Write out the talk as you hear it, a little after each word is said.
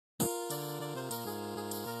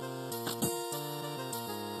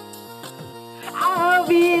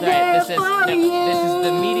This is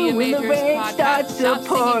the Media Majors podcast. Stop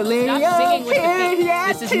singing with the beat.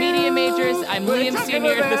 This is Media Majors. I'm Liam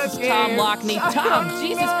Sr. This is Tom Lockney. Tom,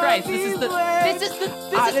 Jesus Christ, this is the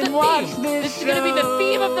theme. This is gonna be the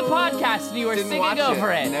theme of the podcast, and you are singing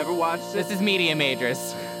over it. Never watched it. This is Media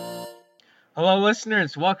Majors. Hello,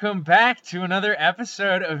 listeners. Welcome back to another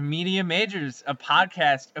episode of Media Majors, a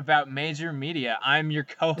podcast about major media. I'm your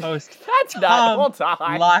co-host, That's Tom not the whole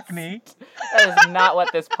time. Lockney. That is not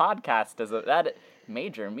what this podcast is. That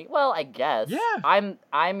major me. Well, I guess. Yeah.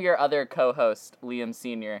 I'm your other co-host, Liam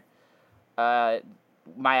Sr. My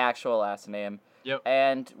actual last name. Yep.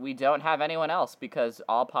 And we don't have anyone else because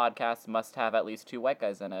all podcasts must have at least two white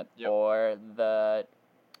guys in it, or the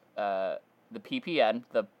PPN,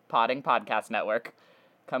 the Podding Podcast Network,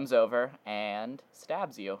 comes over and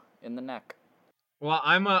stabs you in the neck. Well,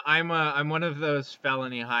 I'm one of those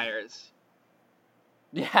felony hires.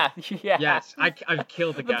 Yeah. Yes, I've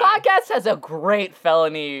killed a guy. The podcast has a great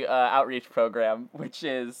felony outreach program, which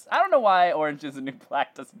is, I don't know why Orange is the New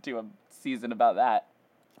Black doesn't do a season about that.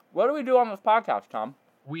 What do we do on this podcast, Tom?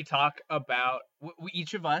 We talk about,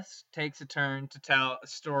 each of us takes a turn to tell a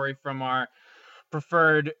story from our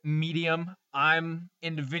preferred medium. I'm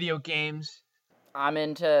into video games. I'm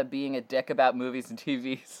into being a dick about movies and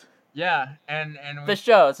TVs. Yeah, and the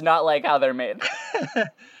shows, not like how they're made.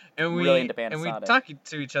 and we really into and we Panasonic. talk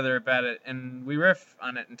to each other about it, and we riff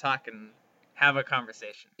on it and talk and have a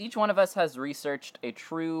conversation. Each one of us has researched a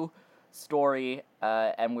true story,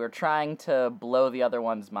 and we're trying to blow the other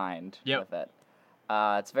one's mind with it.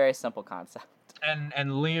 It's a very simple concept. And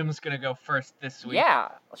Liam's gonna go first this week. Yeah.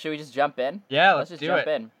 Should we just jump in? Yeah, let's just jump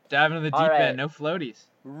in. Dive into the deep end, no floaties.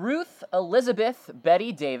 Ruth Elizabeth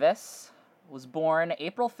Betty Davis was born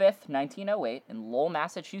April 5th, 1908 in Lowell,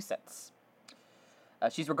 Massachusetts.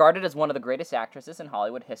 She's regarded as one of the greatest actresses in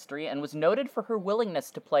Hollywood history and was noted for her willingness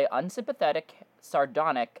to play unsympathetic,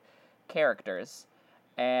 sardonic characters.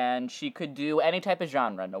 And she could do any type of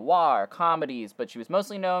genre, noir, comedies, but she was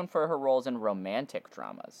mostly known for her roles in romantic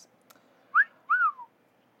dramas.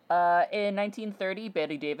 In 1930,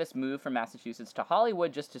 Bette Davis moved from Massachusetts to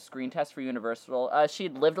Hollywood just to screen test for Universal.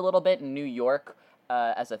 She'd lived a little bit in New York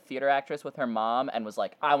as a theater actress with her mom and was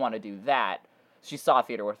like, I want to do that. She saw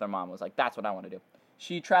theater with her mom, was like, that's what I want to do.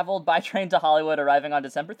 She traveled by train to Hollywood, arriving on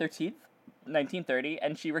December 13th, 1930,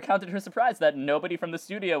 and she recounted her surprise that nobody from the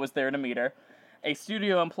studio was there to meet her. A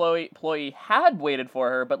studio employee had waited for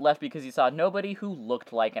her, but left because he saw nobody who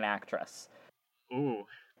looked like an actress. Ooh.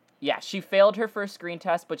 Yeah, she failed her first screen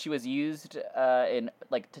test, but she was used to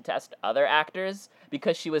test other actors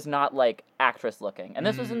because she was not, actress looking. And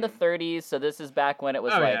this was in the 30s, so this is back when it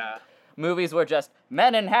was, movies were just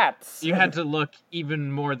men in hats. You had to look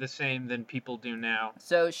even more the same than people do now.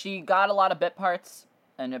 So she got a lot of bit parts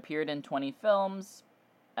and appeared in 20 films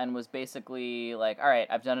and was basically like, all right,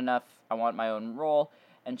 I've done enough, I want my own role.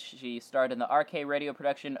 And she starred in the RK radio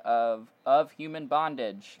production of Human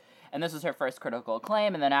Bondage. And this was her first critical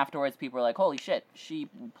acclaim, and then afterwards people were like, holy shit, she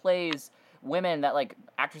plays women that,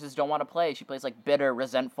 actresses don't want to play. She plays, bitter,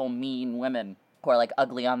 resentful, mean women who are,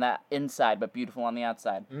 ugly on the inside but beautiful on the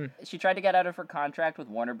outside. She tried to get out of her contract with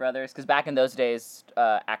Warner Brothers, because back in those days,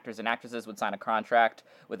 actors and actresses would sign a contract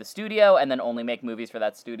with a studio and then only make movies for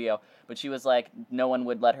that studio. But she was like, no one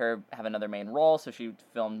would let her have another main role, so she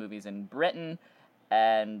filmed movies in Britain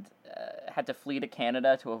and had to flee to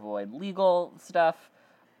Canada to avoid legal stuff.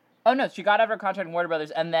 Oh, no, she got out of her contract with Warner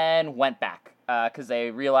Brothers and then went back because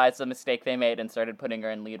they realized the mistake they made and started putting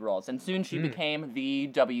her in lead roles. And soon she became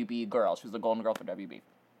the WB girl. She was the golden girl for WB.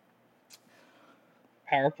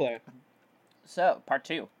 Power play. So, part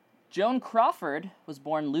 2. Joan Crawford was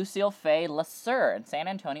born Lucille Faye LaSure in San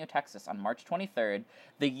Antonio, Texas on March 23rd.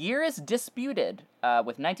 The year is disputed,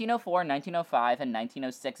 with 1904, 1905, and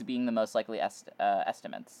 1906 being the most likely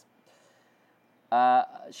estimates.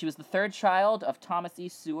 She was the third child of Thomas E.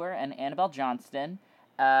 Sewer and Annabelle Johnston.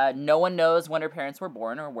 No one knows when her parents were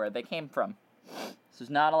born or where they came from. So there's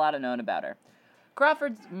not a lot known about her.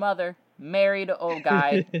 Crawford's mother married a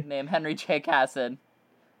guy named Henry J. Casson.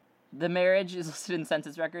 The marriage is listed in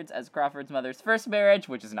census records as Crawford's mother's first marriage,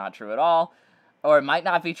 which is not true at all. Or it might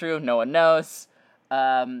not be true, no one knows.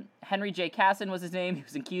 Henry J. Casson was his name. He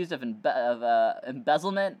was accused of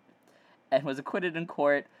embezzlement and was acquitted in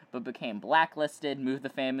court, but became blacklisted, moved the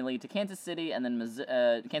family to Kansas City, and then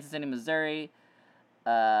Kansas City, Missouri,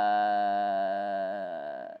 and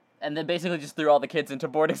then basically just threw all the kids into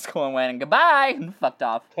boarding school and went, and goodbye, and fucked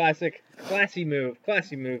off. Classic. Classy move.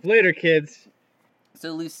 Later, kids.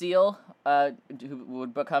 So Lucille, who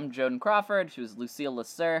would become Joan Crawford, she was Lucille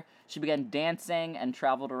Lasser. She began dancing and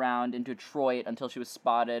traveled around in Detroit until she was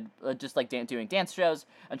spotted, just like doing dance shows,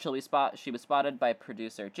 until she was spotted by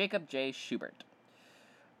producer Jacob J. Schubert.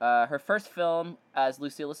 Her first film as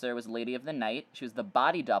Lucille Lasser was Lady of the Night. She was the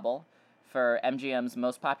body double for MGM's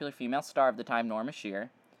most popular female star of the time, Norma Shear.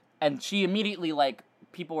 And she immediately,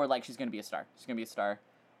 people were like, she's going to be a star. She's going to be a star.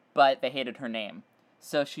 But they hated her name.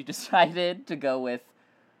 So she decided to go with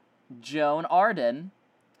Joan Arden,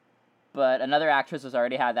 but another actress was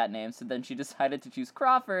already had that name, so then she decided to choose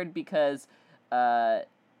Crawford because the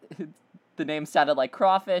name sounded like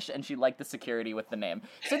crawfish, and she liked the security with the name.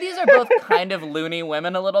 So these are both kind of loony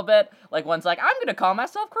women a little bit. Like, one's like, I'm gonna call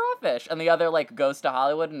myself Crawfish, and the other, goes to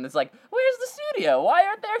Hollywood and is like, where's the studio? Why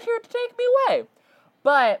aren't they here to take me away?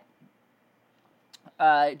 But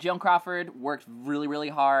Joan Crawford worked really, really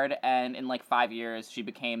hard, and in 5 years, she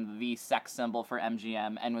became the sex symbol for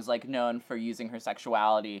MGM and was known for using her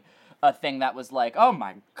sexuality, a thing that was oh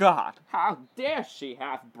my god, how dare she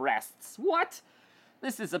have breasts? What?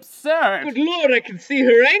 This is absurd. Good lord, I can see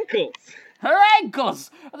her ankles. Her ankles!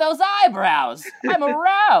 Those eyebrows! I'm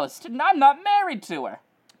aroused, and I'm not married to her.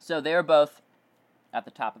 So they were both at the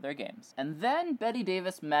top of their games. And then Bette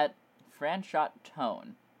Davis met Franchot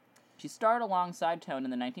Tone. She starred alongside Tone in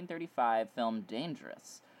the 1935 film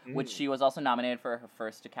Dangerous, which she was also nominated for her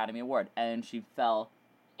first Academy Award, and she fell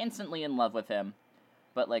instantly in love with him,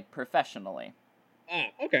 but professionally. Oh,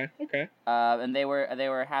 okay. And they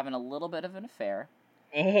were having a little bit of an affair.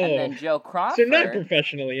 Oh. And then Joe Crawford. So not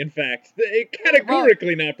professionally, in fact.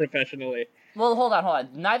 Categorically not professionally. Well, hold on.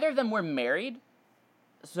 Neither of them were married.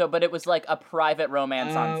 But it was a private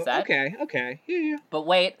romance on set. Okay. Yeah. But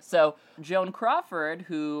wait, so Joan Crawford,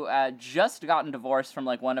 who just gotten divorced from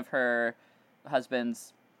one of her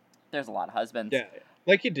husbands. There's a lot of husbands. Yeah,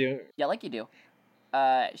 like you do. Yeah, like you do.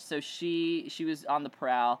 So she was on the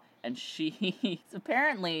prowl, and she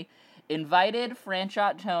apparently invited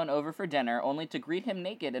Franchot Tone over for dinner, only to greet him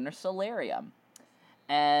naked in her solarium.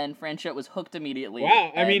 And Franchot was hooked immediately.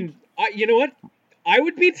 Wow, I mean, you know what? I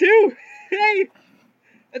would be too. Hey,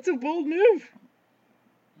 that's a bold move.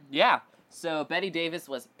 Yeah. So Bette Davis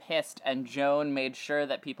was pissed, and Joan made sure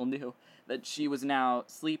that people knew that she was now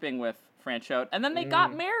sleeping with Franchot, and then they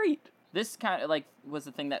got married. This kind of was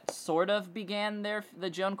the thing that sort of began the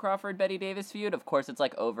Joan Crawford Bette Davis feud. Of course, it's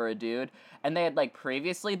over a dude, and they had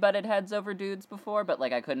previously butted heads over dudes before, but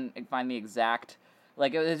I couldn't find the exact.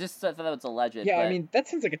 It was just that it was alleged. Yeah, I mean that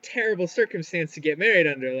sounds like a terrible circumstance to get married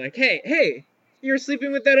under. Hey, you're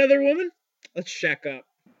sleeping with that other woman? Let's shack up.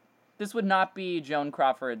 This would not be Joan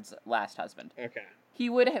Crawford's last husband. Okay. He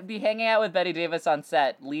would be hanging out with Bette Davis on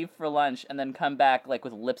set, leave for lunch, and then come back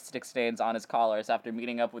with lipstick stains on his collars after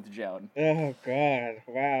meeting up with Joan. Oh god,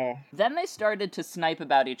 wow. Then they started to snipe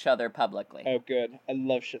about each other publicly. Oh good, I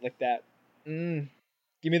love shit like that.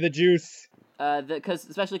 Give me the juice.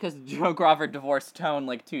 Especially because Joan Crawford divorced Tone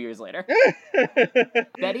 2 years later.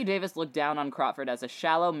 Bette Davis looked down on Crawford as a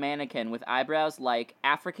shallow mannequin with eyebrows like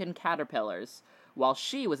African caterpillars, while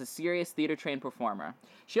she was a serious theater-trained performer.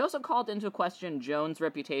 She also called into question Joan's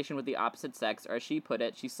reputation with the opposite sex, or as she put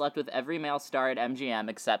it, she slept with every male star at MGM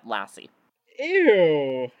except Lassie.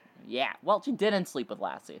 Ew. Yeah, well, she didn't sleep with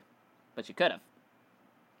Lassie, but she could have.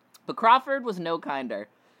 But Crawford was no kinder.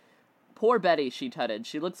 Poor Bette, she tutted.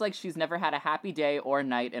 She looks like she's never had a happy day or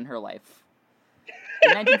night in her life.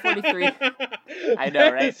 In 1943... I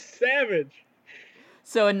know, right? Savage.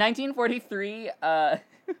 So in 1943,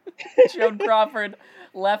 Joan Crawford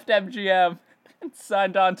left MGM and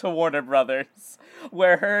signed on to Warner Brothers,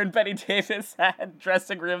 where her and Bette Davis had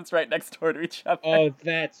dressing rooms right next door to each other. Oh,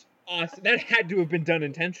 that's awesome. That had to have been done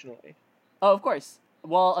intentionally. Oh, of course.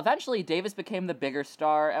 Well, eventually, Davis became the bigger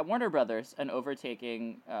star at Warner Brothers and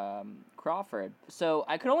overtaking Crawford. So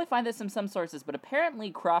I could only find this in some sources, but apparently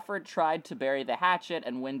Crawford tried to bury the hatchet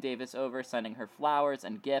and win Davis over, sending her flowers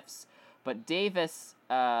and gifts. But Davis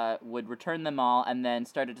would return them all and then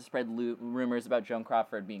started to spread rumors about Joan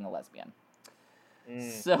Crawford being a lesbian.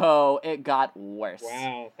 So it got worse.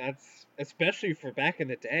 Wow, that's especially for back in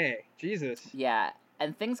the day. Jesus. Yeah,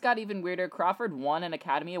 and things got even weirder. Crawford won an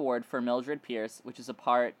Academy Award for Mildred Pierce, which is a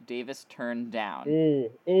part Davis turned down.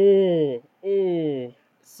 Ooh.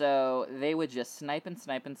 So they would just snipe, and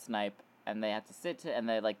they had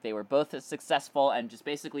to they were both successful and just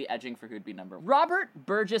basically edging for who'd be number one. Robert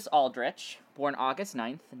Burgess Aldrich, born August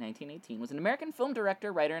 9th, 1918, was an American film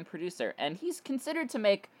director, writer, and producer, and he's considered to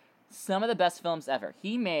make some of the best films ever.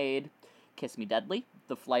 He made Kiss Me Deadly,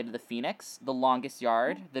 The Flight of the Phoenix, The Longest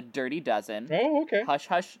Yard, The Dirty Dozen, Oh, okay. Hush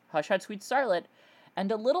Hush, Sweet Starlet,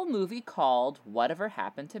 and a little movie called Whatever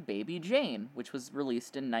Happened to Baby Jane, which was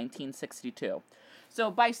released in 1962. So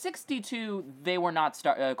by 62, they were not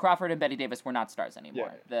Crawford and Bette Davis were not stars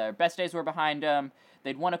anymore. Yeah. Their best days were behind them.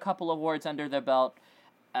 They'd won a couple awards under their belt,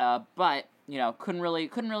 but couldn't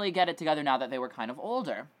really get it together now that they were kind of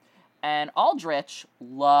older. And Aldrich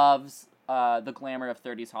loves the glamour of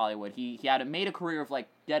 30s Hollywood. He had made a career of like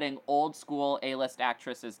getting old school A-list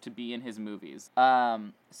actresses to be in his movies.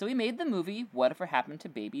 So he made the movie Whatever Happened to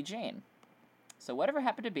Baby Jane. So Whatever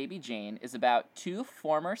Happened to Baby Jane is about two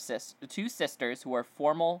sisters who are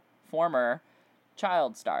former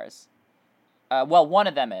child stars. One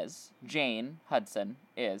of them is, Jane Hudson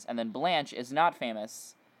is, and then Blanche is not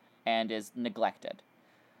famous and is neglected.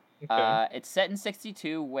 Okay. It's set in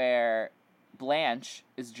 62 where Blanche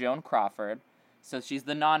is Joan Crawford, so she's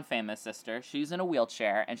the non-famous sister. She's in a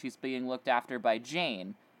wheelchair, and she's being looked after by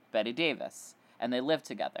Jane, Bette Davis, and they live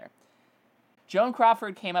together. Joan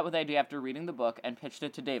Crawford came up with the idea after reading the book and pitched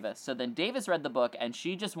it to Davis. So then Davis read the book, and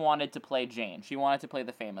she just wanted to play Jane. She wanted to play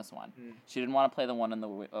the famous one. She didn't want to play the one in the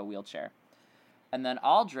wheelchair. And then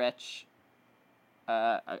Aldrich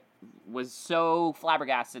was so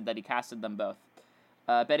flabbergasted that he casted them both.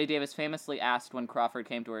 Bette Davis famously asked when Crawford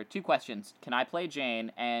came to her 2 questions. Can I play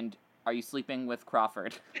Jane? And are you sleeping with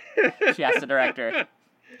Crawford? She asked the director.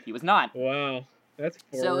 He was not. Wow. That's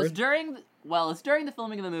forward. So it was during the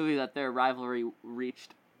filming of the movie that their rivalry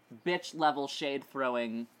reached bitch-level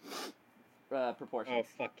shade-throwing proportions. Oh,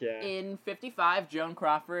 fuck yeah. In 55, Joan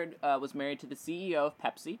Crawford was married to the CEO of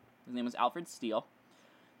Pepsi. His name was Alfred Steele.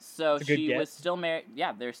 So she was still married.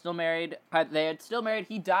 Yeah, they're still married. They had still married.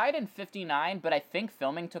 He died in 59, but I think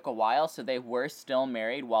filming took a while, so they were still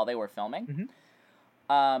married while they were filming.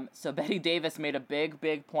 Mm-hmm. So Bette Davis made a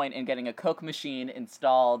big point in getting a Coke machine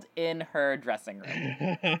installed in her dressing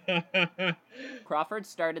room. Crawford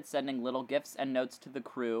started sending little gifts and notes to the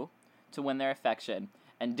crew to win their affection,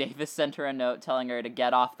 and Davis sent her a note telling her to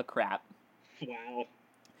get off the crap. Wow.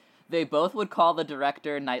 They both would call the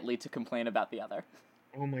director nightly to complain about the other.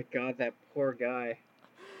 Oh my god, that poor guy.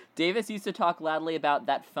 Davis used to talk loudly about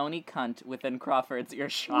that phony cunt within Crawford's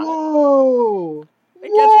earshot. Whoa!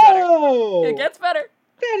 It gets better.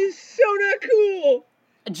 That is so not cool!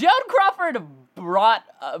 Joan Crawford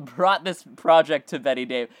brought this project to Bette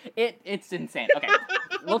Davis. It's insane. Okay,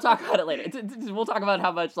 we'll talk about it later. We'll talk about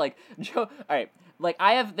how much All right,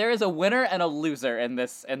 there is a winner and a loser in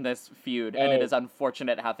this feud, and it is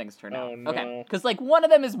unfortunate how things turn out. No. Okay, because one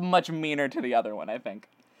of them is much meaner to the other one, I think.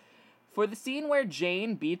 For the scene where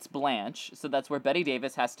Jane beats Blanche, so that's where Bette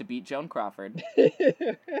Davis has to beat Joan Crawford.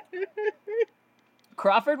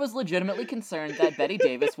 Crawford was legitimately concerned that Bette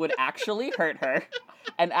Davis would actually hurt her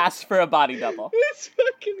and asked for a body double. This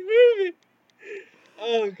fucking movie!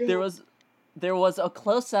 Oh, God. There was a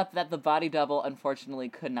close-up that the body double unfortunately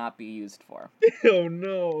could not be used for. Oh,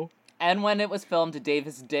 no. And when it was filmed,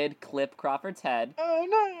 Davis did clip Crawford's head. Oh,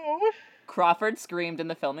 no. Crawford screamed in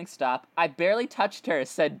the filming stop. "I barely touched her,"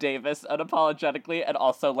 said Davis unapologetically and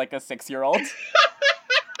also like a 6-year-old.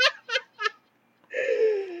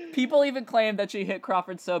 People even claimed that she hit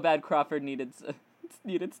Crawford so bad Crawford needed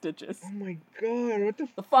stitches. Oh my god, what the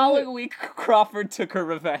fuck? The following week, Crawford took her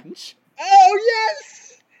revenge. Oh,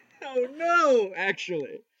 yes! Oh, no,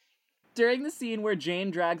 actually. During the scene where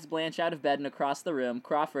Jane drags Blanche out of bed and across the room,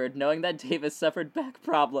 Crawford, knowing that Davis suffered back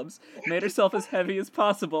problems, made herself as heavy as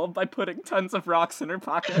possible by putting tons of rocks in her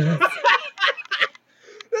pockets.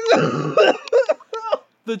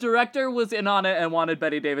 The director was in on it and wanted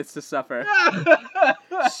Bette Davis to suffer.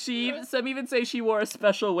 Some even say she wore a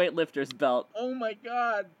special weightlifter's belt. Oh my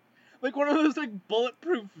god. Like one of those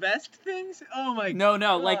bulletproof vest things? Oh my god.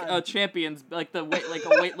 No, like a champion's, like a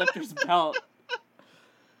weightlifter's belt.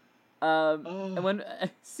 And when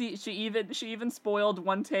she even spoiled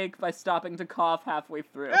one take by stopping to cough halfway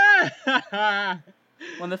through.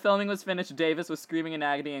 When the filming was finished, Davis was screaming in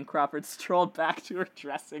agony, and Crawford strolled back to her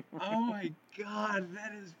dressing room. Oh my god,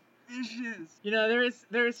 that is vicious. You know,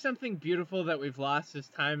 there is something beautiful that we've lost as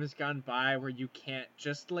time has gone by, where you can't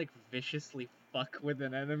just viciously fuck with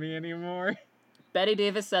an enemy anymore. Bette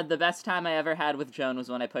Davis said, "The best time I ever had with Joan was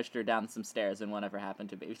when I pushed her down some stairs in Whatever Happened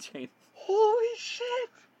to Baby Jane." Holy shit!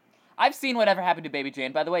 I've seen Whatever Happened to Baby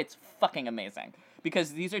Jane. By the way, it's fucking amazing.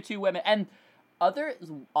 Because these are two women, and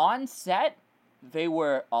on set, they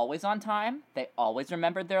were always on time. They always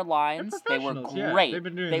remembered their lines. They were great. Yeah. They've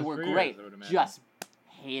been doing this for great. Years, I would imagine. Just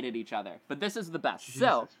hated each other. But this is the best. Jesus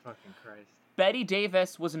So, fucking Christ. Bette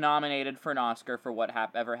Davis was nominated for an Oscar for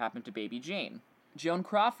Whatever Happened to Baby Jane. Joan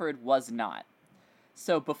Crawford was not.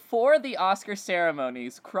 So before the Oscar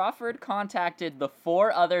ceremonies, Crawford contacted the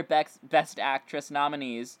 4 other Best Actress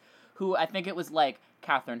nominees who I think it was like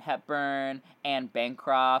Katharine Hepburn, Anne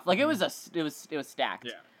Bancroft. Like, it was stacked.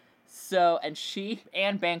 Yeah. So, and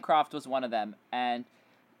Anne Bancroft was one of them, and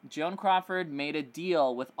Joan Crawford made a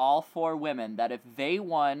deal with all 4 women that if they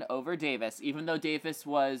won over Davis, even though Davis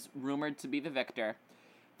was rumored to be the victor,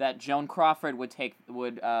 that Joan Crawford would take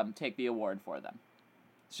the award for them.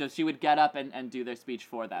 So she would get up and do their speech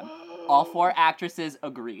for them. Whoa. All 4 actresses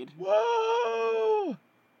agreed. Whoa!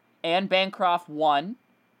 Anne Bancroft won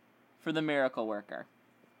for The Miracle Worker.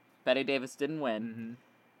 Bette Davis didn't win. Mm-hmm.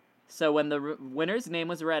 So when the winner's name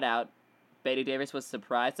was read out, Bette Davis was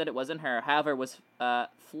surprised that it wasn't her, however, was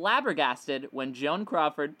flabbergasted when Joan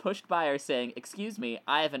Crawford pushed by her saying, "Excuse me,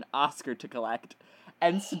 I have an Oscar to collect,"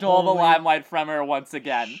 and stole the limelight from her once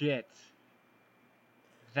again. Shit.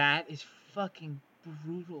 That is fucking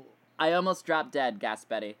brutal. "I almost dropped dead," gasped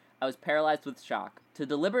Bette. "I was paralyzed with shock. To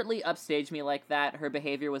deliberately upstage me like that, her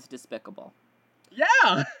behavior was despicable."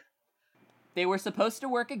 Yeah! They were supposed to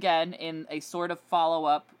work again in a sort of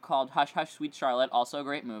follow-up called Hush Hush Sweet Charlotte, also a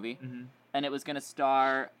great movie. Mm-hmm. And it was going to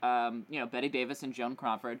star, Bette Davis and Joan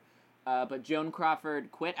Crawford. But Joan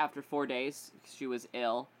Crawford quit after 4 days. She was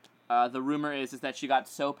ill. The rumor is that she got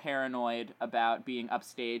so paranoid about being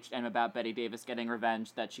upstaged and about Bette Davis getting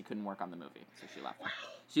revenge that she couldn't work on the movie. So she left. Wow.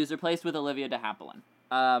 She was replaced with Olivia de Havilland.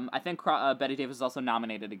 I think Bette Davis was also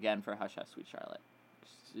nominated again for Hush Hush Sweet Charlotte.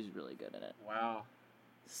 She's really good in it. Wow.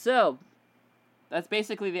 So, that's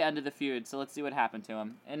basically the end of the feud, so let's see what happened to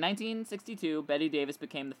him. In 1962, Bette Davis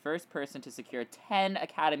became the first person to secure 10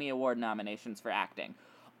 Academy Award nominations for acting.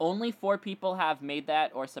 Only 4 people have made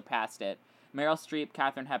that or surpassed it. Meryl Streep,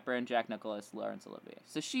 Katharine Hepburn, Jack Nicklaus, Laurence Olivier.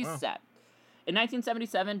 So she's set. In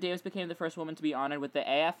 1977, Davis became the first woman to be honored with the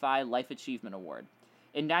AFI Life Achievement Award.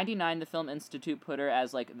 In 1999, the Film Institute put her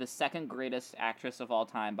as, like, the second greatest actress of all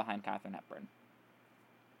time behind Katharine Hepburn.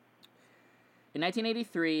 In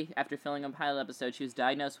 1983, after filming a pilot episode, she was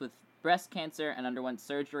diagnosed with breast cancer and underwent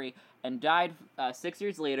surgery and died 6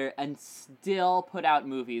 years later and still put out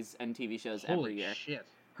movies and TV shows every year. Holy shit.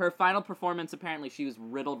 Her final performance, apparently, she was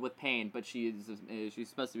riddled with pain, but she's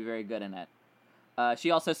supposed to be very good in it.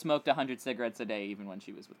 She also smoked 100 cigarettes a day, even when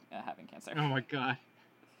she was having cancer. Oh my god.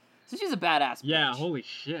 So she's a badass bitch. Yeah, holy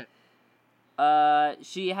shit.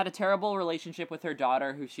 She had a terrible relationship with her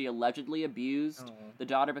daughter, who she allegedly abused. Oh. The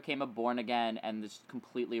daughter became a born-again, and this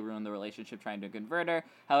completely ruined the relationship trying to convert her.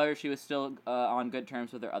 However, she was still on good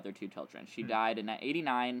terms with her other 2 children. She died in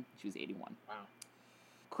 1989. She was 81. Wow.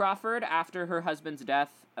 Crawford, after her husband's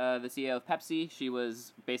death, the CEO of Pepsi, she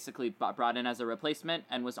was basically brought in as a replacement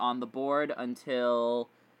and was on the board until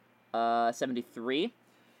 73.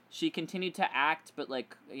 She continued to act, but,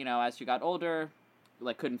 like, as she got older,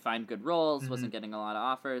 like, couldn't find good roles, wasn't getting a lot of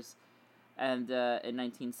offers. And in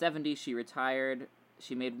 1970, she retired.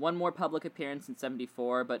 She made one more public appearance in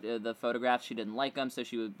 74, but the photographs, she didn't like them, so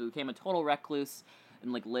she became a total recluse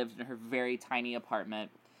and, like, lived in her very tiny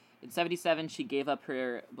apartment. In 77, she gave up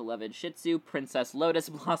her beloved Shih Tzu, Princess Lotus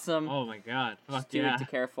Blossom. Oh my god. Fuck Stewart yeah. to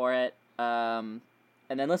care for it. And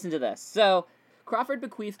then listen to this. So, Crawford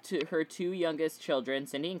bequeathed to her 2 youngest children,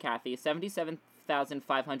 Cindy and Kathy,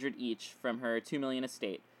 $77,500 each from her $2 million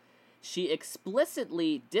estate. She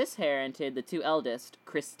explicitly disinherited the 2 eldest,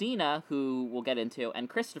 Christina, who we'll get into, and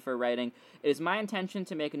Christopher, writing, "It is my intention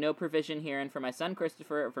to make no provision herein for my son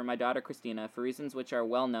Christopher or for my daughter Christina, for reasons which are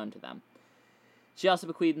well known to them." She also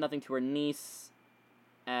bequeathed nothing to her niece,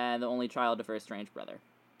 and the only child of her estranged brother.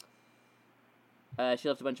 She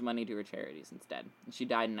left a bunch of money to her charities instead. She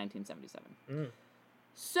died in 1977.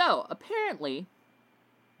 So, apparently,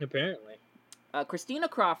 Christina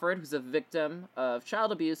Crawford, who's a victim of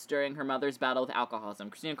child abuse during her mother's battle with alcoholism.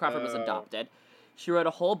 Christina Crawford was adopted. She wrote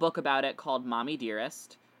a whole book about it called Mommy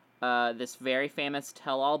Dearest, this very famous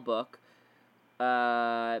tell-all book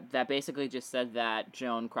that basically just said that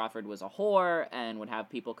Joan Crawford was a whore and would have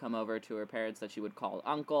people come over to her parents that she would call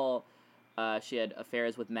uncle. She had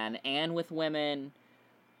affairs with men and with women.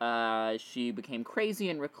 She became crazy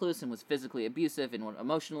and recluse and was physically abusive and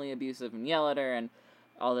emotionally abusive and yell at her and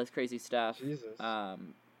all this crazy stuff. Jesus.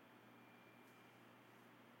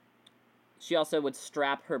 She also would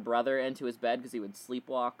strap her brother into his bed because he would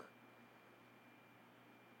sleepwalk.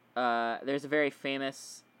 There's a very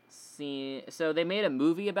famous scene. So they made a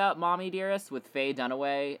movie about Mommy Dearest with Faye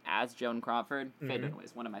Dunaway as Joan Crawford. Faye Dunaway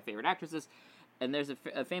is one of my favorite actresses. And there's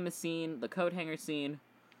a famous scene, the coat hanger scene.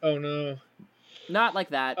 Oh no. Not like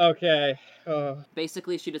that. Okay. Oh.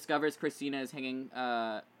 Basically, she discovers Christina is hanging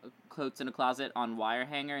coats in a closet on wire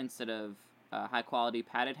hanger instead of high-quality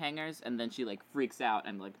padded hangers, and then she, like, freaks out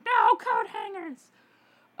and, like, no coat hangers!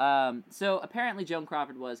 So, apparently Joan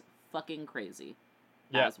Crawford was fucking crazy,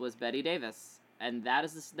 as was Bette Davis. and that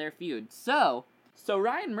is their feud. So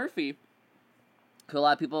Ryan Murphy, who a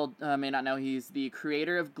lot of people may not know, he's the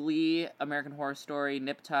creator of Glee, American Horror Story,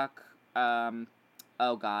 Nip Tuck,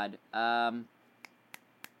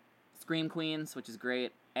 Scream Queens, which is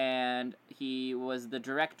great, and he was the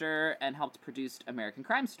director and helped produce American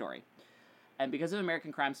Crime Story. And because of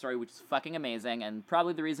American Crime Story, which is fucking amazing, and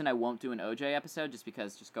probably the reason I won't do an OJ episode,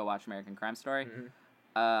 just go watch American Crime Story,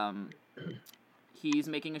 he's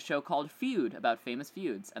making a show called Feud, about famous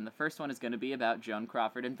feuds, and the first one is going to be about Joan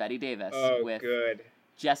Crawford and Bette Davis. Oh, with good.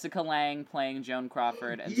 Jessica Lange playing Joan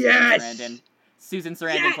Crawford, and Susan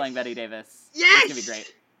Sarandon playing Bette Davis. Yes! It's going to be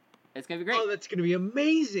great. It's going to be great. Oh, that's going to be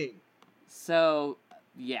amazing. So,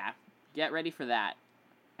 yeah, get ready for that.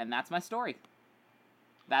 And that's my story.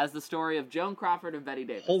 That is the story of Joan Crawford and Bette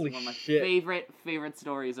Davis. Holy one of my shit. favorite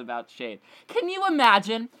stories about Shade. Can you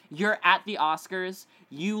imagine you're at the Oscars,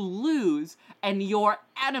 you lose, and your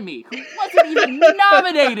enemy, who wasn't even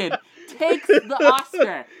nominated, takes the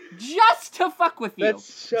Oscar just to fuck with you? That's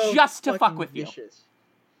so just to fuck with vicious. you.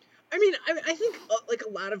 I mean, I think like a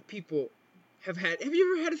lot of people have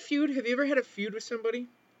you ever had a feud? Have you ever had a feud with somebody?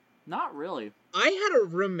 Not really. I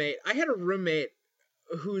had a roommate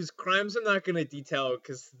whose crimes I'm not going to detail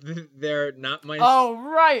because they're not my... Oh,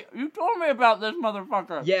 right! You told me about this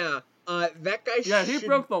motherfucker! Yeah, that guy Yeah, he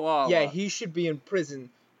broke the law. Yeah, he should be in prison.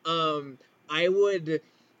 I would...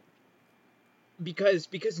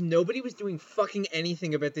 Because nobody was doing fucking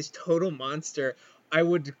anything about this total monster, I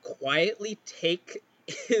would quietly take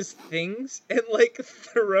his things and, like,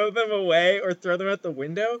 throw them away or throw them out the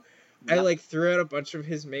window. Yep. I, like, threw out a bunch of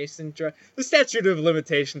his mason jar. The statute of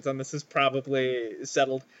limitations on this is probably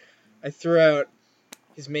settled. I threw out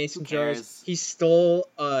his mason jars. He stole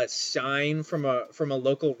a sign from a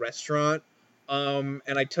local restaurant, and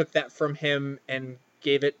I took that from him and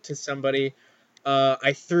gave it to somebody.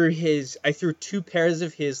 I threw 2 pairs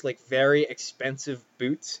of his, like, very expensive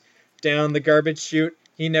boots down the garbage chute.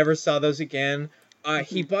 He never saw those again.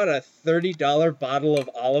 He bought a $30 bottle of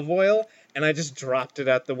olive oil, and I just dropped it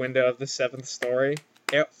out the window of the 7th story.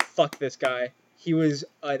 Yeah, fuck this guy. He was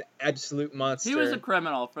an absolute monster. He was a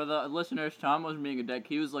criminal. For the listeners, Tom wasn't being a dick.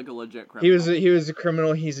 He was like a legit criminal. He was a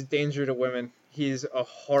criminal. He's a danger to women. He's a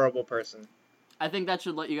horrible person. I think that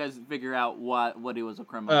should let you guys figure out what he was a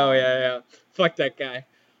criminal. Oh, yeah. Fuck that guy.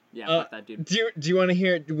 Yeah, fuck that dude. Do you want to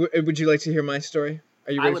hear... Would you like to hear my story?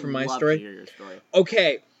 Are you ready for my story? I would love to hear your story.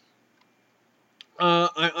 Okay.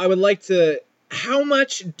 I would like to... How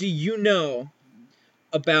much do you know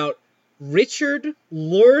about Richard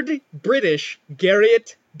Lord British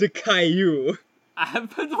Garriott de Caillou?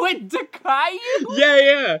 Wait, de Caillou?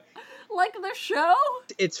 Yeah. Like the show?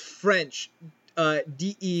 It's French.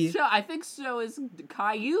 D-E... So, I think so is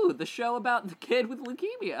Caillou, the show about the kid with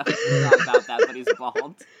leukemia. Not about that, but he's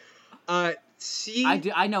bald. I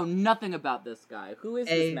know nothing about this guy. Who is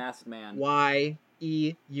this masked man? Caillux.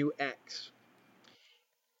 He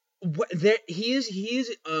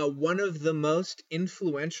is one of the most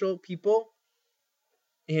influential people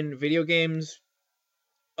in video games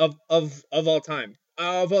of all time.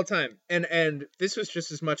 And this was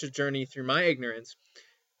just as much a journey through my ignorance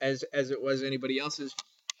as it was anybody else's,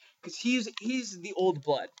 because he's the old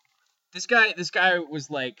blood. This guy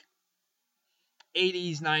was like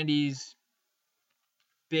 80s, 90s,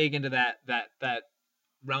 big into that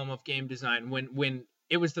realm of game design when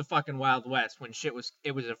it was the fucking Wild West, when it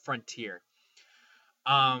was a frontier.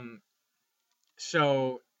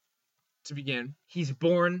 So to begin, he's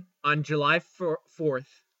born on July 4th,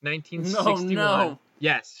 1961. No.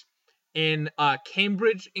 Yes, in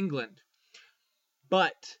Cambridge, England.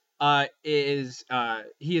 But he is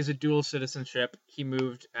a dual citizenship. He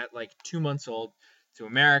moved at like 2 months old to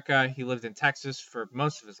America. He lived in Texas for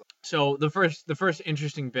most of his life. So the first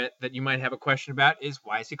interesting bit that you might have a question about is,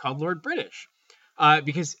 why is he called Lord British?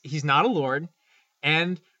 Because he's not a lord,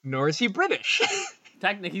 and nor is he British.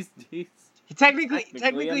 Technically,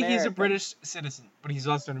 he's a British citizen, but he's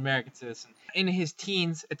also an American citizen. In his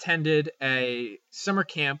teens, attended a summer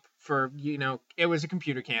camp for, it was a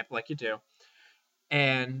computer camp like you do.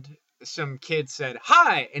 And some kids said,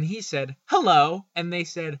 hi, and he said, hello, and they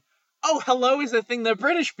said, oh, hello is a thing that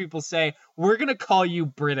British people say. We're gonna call you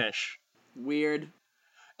British. Weird.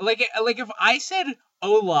 Like if I said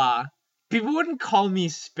hola, people wouldn't call me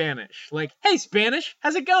Spanish. Like, hey, Spanish,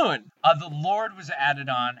 how's it going? The Lord was added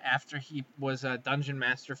on after he was a dungeon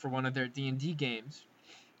master for one of their D&D games.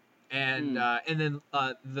 And then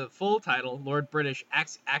the full title, Lord British,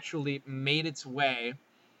 actually made its way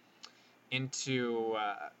into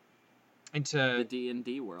the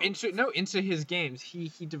D&D world. Into his games.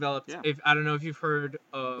 He developed. Yeah. I don't know if you've heard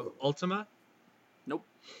of Ultima. Nope.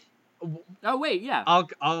 Oh wait, yeah.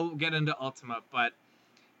 I'll get into Ultima, but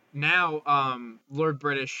now Lord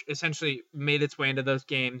British essentially made its way into those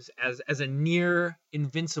games as a near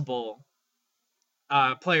invincible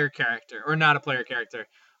player character, or not a player character,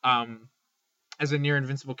 as a near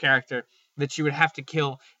invincible character that you would have to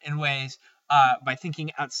kill in ways by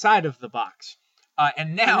thinking outside of the box.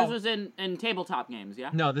 And now, and this was in tabletop games,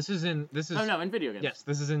 yeah. No, this is in video games. Yes,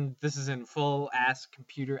 this is in full ass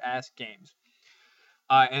computer ass games.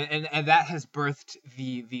 And that has birthed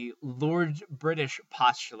the Lord British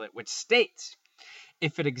postulate, which states,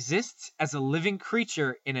 if it exists as a living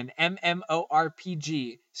creature in an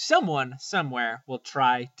MMORPG, someone somewhere will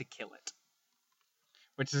try to kill it.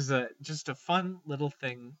 Which is just a fun little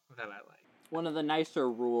thing that I like. One of the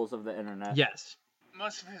nicer rules of the internet. Yes.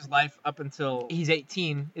 Most of his life up until he's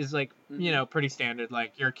 18 is like, pretty standard.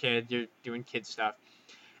 Like, you're a kid, you're doing kid stuff.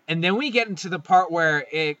 And then we get into the part where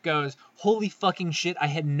it goes, holy fucking shit, I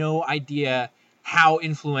had no idea how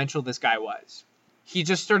influential this guy was. He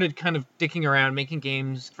just started kind of dicking around, making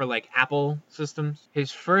games for, like, Apple systems.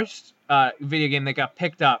 His first video game that got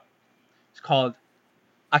picked up is called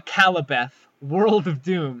Akalabeth, World of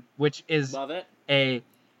Doom, which is a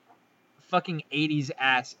fucking 80s.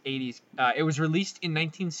 It was released in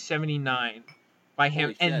 1979 by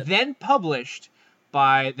him, and then published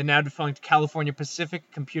by the now defunct California Pacific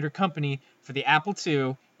Computer Company for the Apple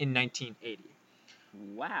II in 1980.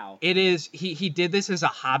 Wow. It is he did this as a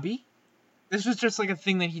hobby. This was just like a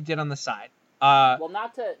thing that he did on the side. Well,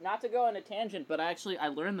 not to go on a tangent, but I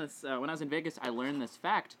learned this when I was in Vegas. I learned this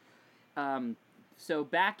fact. So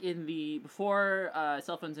back in before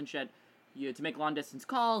cell phones and shit, to make long distance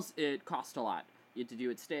calls, it cost a lot. You had to do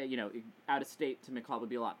it out of state to make call would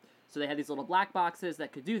be a lot. So they had these little black boxes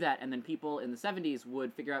that could do that, and then people in the 70s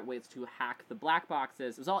would figure out ways to hack the black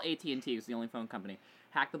boxes. It was all AT&T, it was the only phone company.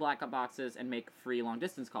 Hack the black boxes and make free long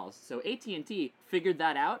distance calls. So AT&T figured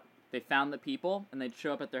that out. They found the people, and they'd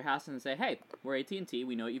show up at their house and say, hey, we're AT&T,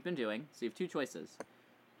 we know what you've been doing, so you have two choices.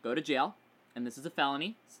 Go to jail, and this is a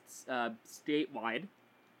felony, statewide,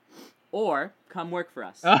 or come work for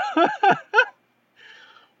us.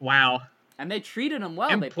 Wow. And they treated them well.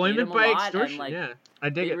 Employment they by a lot, extortion. and, like, yeah, I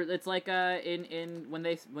dig it. It's like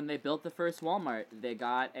when they built the first Walmart, they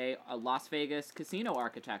got a Las Vegas casino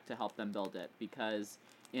architect to help them build it, because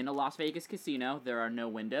in a Las Vegas casino there are no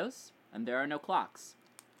windows and there are no clocks.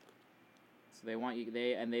 So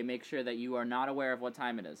they make sure that you are not aware of what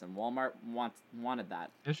time it is, and Walmart wanted that.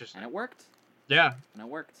 Interesting. And it worked. Yeah. And it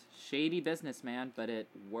worked. Shady business, man, but it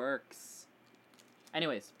works.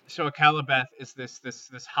 Anyways. So Akalabeth is this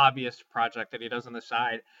hobbyist project that he does on the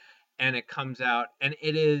side, and it comes out, and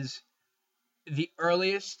it is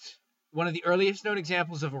one of the earliest known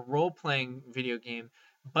examples of a role-playing video game,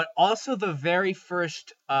 but also the very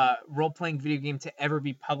first role-playing video game to ever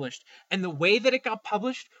be published. And the way that it got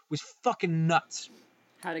published was fucking nuts.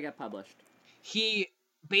 How'd it get published? He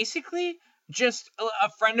basically just, a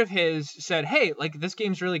friend of his said, hey, like, this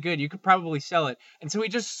game's really good, you could probably sell it. And so he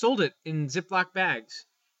just sold it in Ziploc bags.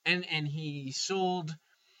 And he sold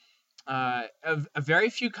a very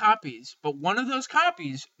few copies, but one of those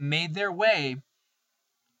copies made their way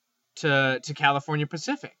to California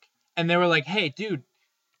Pacific. And they were like, hey, dude,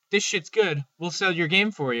 this shit's good, we'll sell your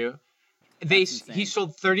game for you. He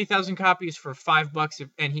sold 30,000 copies for $5,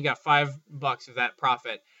 and he got $5 of that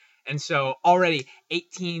profit. And so already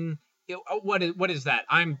 18... What is that?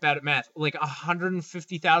 I'm bad at math. Like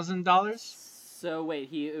 $150,000? So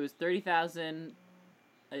wait, it was 30,000.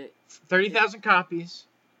 30,000 copies.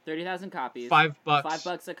 30,000 copies. $5.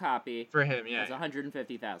 $5 a copy. For him, yeah. That's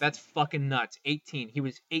 150,000. That's fucking nuts. 18. He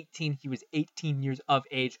was 18. He was 18 years of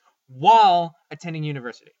age while attending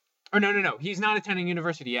university. Or no. He's not attending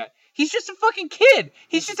university yet. He's just a fucking kid.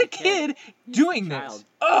 He's just a kid doing this.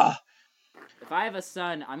 Ugh. If I have a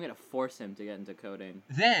son, I'm gonna force him to get into coding.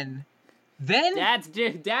 Then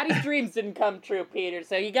Daddy's dreams didn't come true, Peter,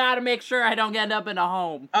 so you gotta make sure I don't end up in a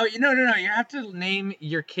home. Oh, no. You have to name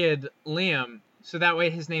your kid Liam, so that way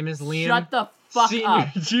his name is Liam. Shut the fuck Senior,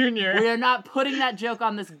 up. Junior. We are not putting that joke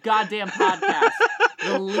on this goddamn podcast.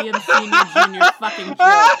 The Liam Senior Junior fucking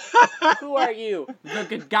joke. Who are you?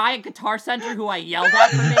 The guy at Guitar Center who I yelled at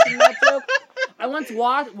for making that joke? I once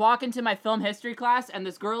walk into my film history class, and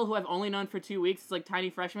this girl who I've only known for 2 weeks, it's like tiny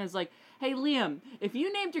freshman, is like, hey, Liam, if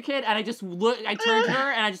you named your kid, and I turned to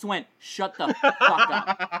her, and I just went, shut the fuck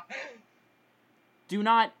up. Do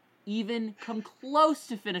not even come close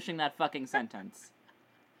to finishing that fucking sentence.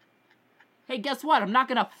 Hey, guess what? I'm not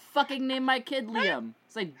gonna fucking name my kid Liam.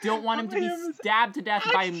 Because I don't want him to be stabbed to death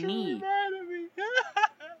by me.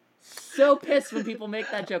 So pissed when people make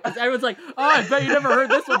that joke, because everyone's like, oh, I bet you never heard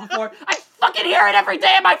this one before. I fucking hear it every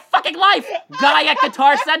day of my fucking life! Guy at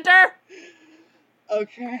Guitar Center?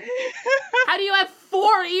 Okay. How do you have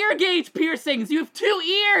 4 ear gauge piercings? You have 2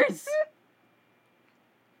 ears!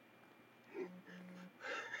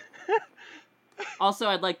 Also,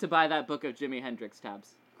 I'd like to buy that book of Jimi Hendrix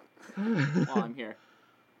tabs while I'm here.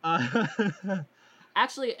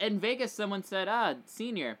 Actually, in Vegas, someone said,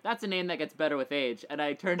 senior. That's a name that gets better with age. And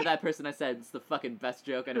I turned to that person and I said, it's the fucking best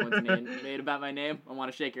joke anyone's made about my name. I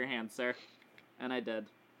want to shake your hand, sir. And I did.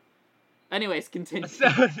 Anyways, continue. So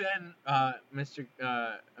then,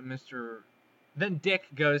 then Dick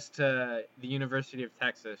goes to the University of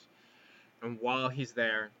Texas. And while he's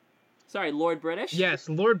there... Sorry, Lord British? Yes,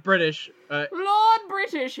 Lord British. Lord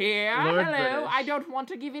British here. Lord Hello, British. I don't want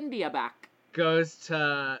to give India back. Goes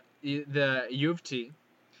to the U of T,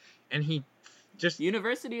 and he just...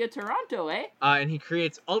 University of Toronto, eh? And he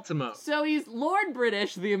creates Ultimo. So he's Lord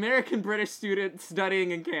British, the American British student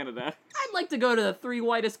studying in Canada. I'd like to go to the 3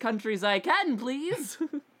 whitest countries I can, please.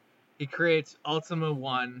 He creates Ultima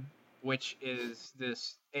 1, which is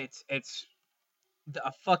this... It's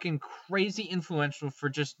a fucking crazy influential for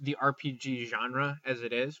just the RPG genre as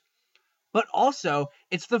it is. But also,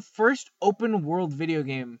 it's the first open world video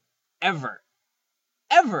game ever.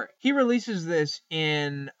 He releases this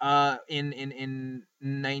in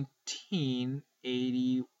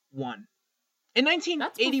 1981. In 1981.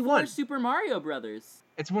 That's before Super Mario Brothers.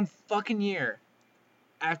 It's 1 fucking year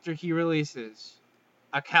after he releases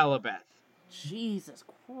a Calabeth. Jesus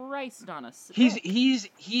Christ on a stick.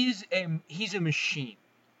 He's a machine.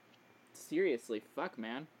 Seriously, fuck,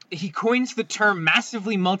 man. He coins the term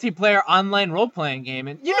massively multiplayer online role-playing game,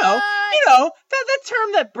 and you know that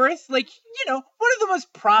term that birthed one of the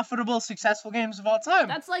most profitable, successful games of all time.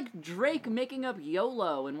 That's like Drake making up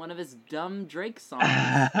YOLO in one of his dumb Drake songs.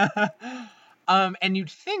 And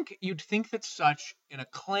you'd think that such an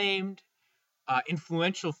acclaimed,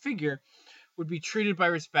 influential figure would be treated by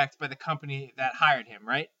respect by the company that hired him,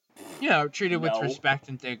 right? Treated with respect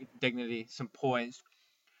and dignity, some poise.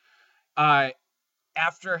 After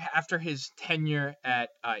his tenure at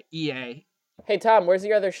EA. Hey, Tom, where's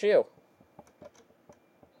your other shoe?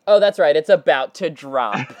 Oh, that's right, it's about to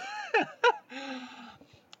drop.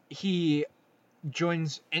 He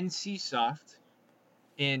joins NCSoft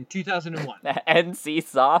in 2001.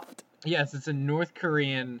 NCSoft? Yes, it's a North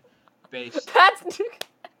Korean based...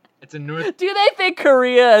 It's a North... Do they think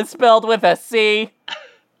Korea is spelled with a C?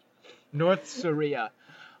 North Korea.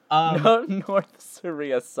 No, North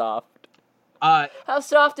Korea soft. How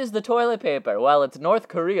soft is the toilet paper? Well, it's North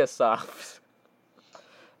Korea soft.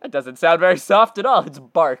 That doesn't sound very soft at all. It's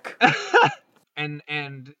bark. And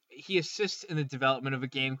he assists in the development of a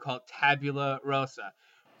game called Tabula Rasa,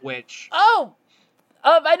 which... Oh!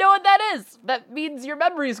 I know what that is! That means your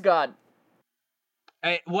memory's gone.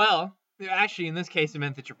 Well... Actually, in this case, it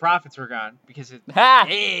meant that your profits were gone because it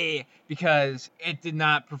did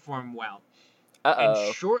not perform well.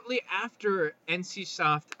 And shortly after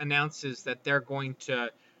NCSoft announces that they're going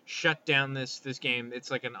to shut down this game,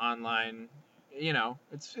 it's like an online,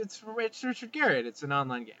 it's Richard Garriott. It's an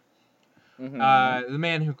online game. Mm-hmm. The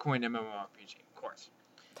man who coined MMORPG, of course.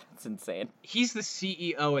 That's insane. He's the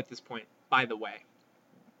CEO at this point, by the way.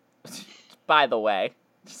 By the way,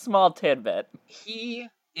 small tidbit. He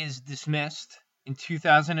is dismissed in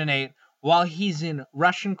 2008 while he's in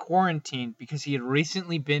Russian quarantine because he had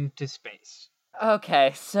recently been to space.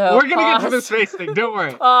 Okay, so we're gonna get to the space thing, don't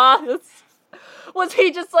worry. Was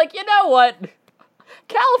he just like, you know what?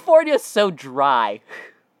 California's so dry.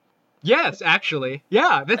 Yes, actually.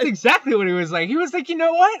 Yeah, that's exactly what he was like. He was like, you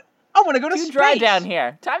know what? I want to go to space. Too dry down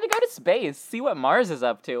here. Time to go to space. See what Mars is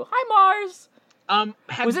up to. Hi, Mars.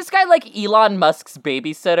 Was this guy like Elon Musk's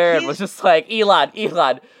babysitter and was just like, Elon,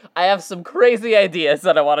 I have some crazy ideas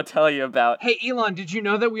that I want to tell you about. Hey, Elon, did you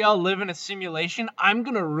know that we all live in a simulation? I'm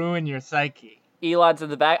gonna ruin your psyche. Elon's in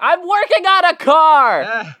the back. I'm working on a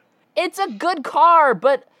car! It's a good car,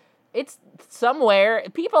 but it's somewhere.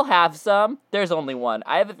 People have some. There's only one.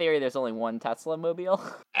 I have a theory there's only one Tesla mobile.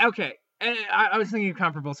 Okay, and I was thinking of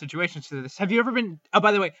comparable situations to this. Have you ever been... Oh,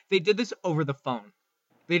 by the way, they did this over the phone.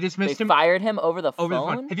 They dismissed him. They fired him over the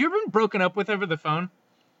phone? Have you ever been broken up with over the phone?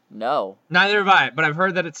 No. Neither have I, but I've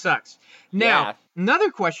heard that it sucks. Now,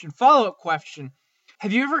 another question, follow-up question.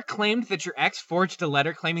 Have you ever claimed that your ex forged a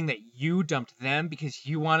letter claiming that you dumped them because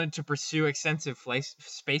you wanted to pursue extensive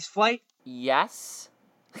space flight? Yes.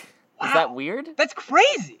 Wow. Is that weird? That's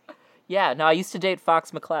crazy. Yeah, no, I used to date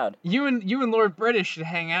Fox McCloud. You and Lord British should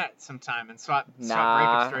hang out sometime and swap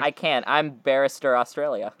breakup stories. I can't. I'm Barrister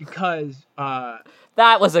Australia. Because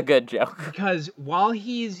that was a good joke. Because while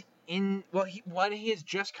he has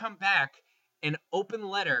just come back an open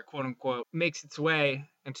letter, quote unquote, makes its way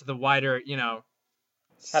into the wider,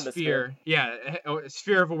 sphere. Yeah, a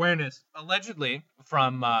sphere of awareness, allegedly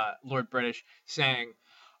from Lord British, saying,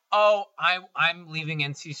 "Oh, I'm leaving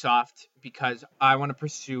NCSoft because I want to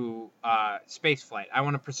pursue space flight. I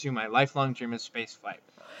want to pursue my lifelong dream of space flight."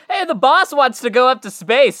 Hey, the boss wants to go up to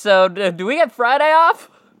space, so do we get Friday off?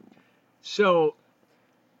 So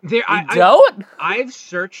there, Don't? I've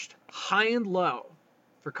searched high and low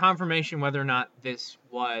for confirmation whether or not this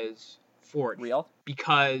was forged. Real?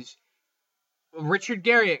 Because Richard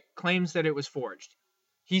Garriott claims that it was forged.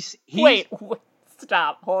 Wait,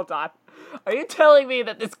 stop, hold on. Are you telling me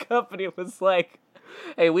that this company was like,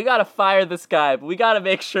 hey, we gotta fire this guy, but we gotta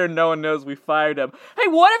make sure no one knows we fired him. Hey,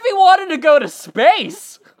 what if he wanted to go to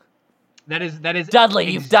space? That is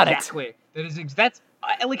Dudley, you've done it. That's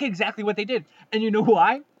like exactly what they did. And you know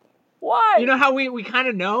why? Why? You know how we kind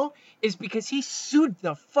of know? Is because he sued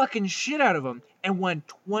the fucking shit out of him and won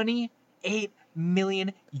 $28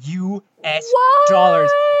 million US dollars.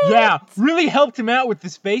 Yeah, really helped him out with the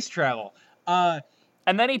space travel.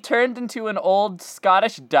 And then he turned into an old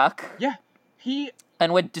Scottish duck. Yeah,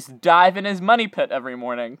 and would just dive in his money pit every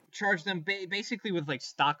morning. Charged them basically with like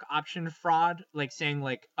stock option fraud, like saying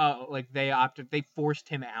like, oh, like they forced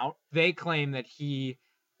him out. They claim that he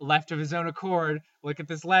left of his own accord. Look at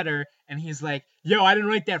this letter, and he's like, yo, I didn't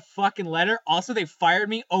write that fucking letter. Also, they fired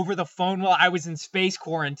me over the phone while I was in space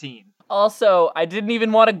quarantine. Also, I didn't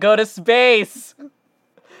even want to go to space.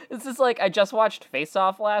 This is like, I just watched Face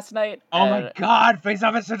Off last night. Oh my god, Face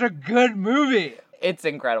Off is such a good movie. It's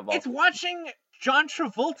incredible. It's watching John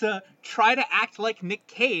Travolta try to act like Nick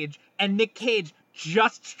Cage, and Nick Cage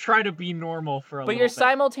just try to be normal for a little bit. But you're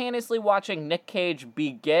simultaneously watching Nick Cage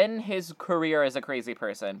begin his career as a crazy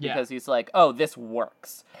person, because he's like, oh, this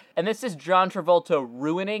works. And this is John Travolta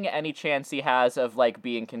ruining any chance he has of, like,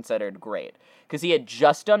 being considered great. Because he had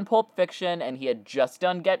just done Pulp Fiction, and he had just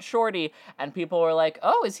done Get Shorty, and people were like,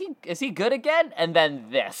 oh, is he good again? And then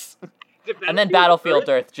this. And then Battlefield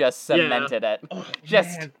Earth just cemented it. Oh,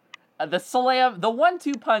 just man. The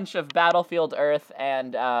 1-2 punch of Battlefield Earth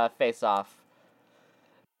and Face Off.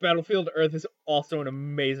 Battlefield Earth is also an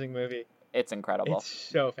amazing movie. It's incredible. It's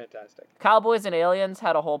so fantastic. Cowboys and Aliens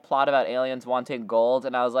had a whole plot about aliens wanting gold,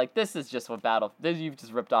 and I was like, this is just what you've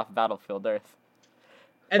just ripped off Battlefield Earth.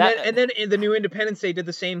 And then in the new Independence Day did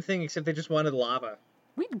the same thing, except they just wanted lava.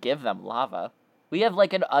 We'd give them lava. We have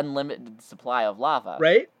like an unlimited supply of lava.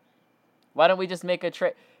 Right? Why don't we just make a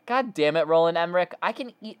trade? God damn it, Roland Emmerich. I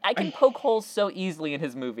can poke holes so easily in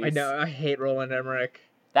his movies. I know, I hate Roland Emmerich.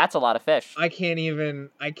 That's a lot of fish. I can't even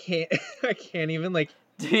like...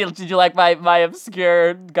 Did you like my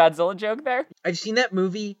obscure Godzilla joke there? I've seen that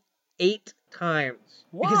movie 8 times.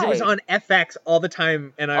 Why? Because it was on FX all the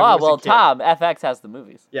time, and I was a kid. Tom, FX has the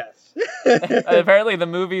movies. Yes. Apparently the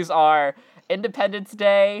movies are Independence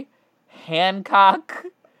Day, Hancock,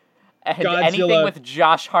 and Godzilla, anything with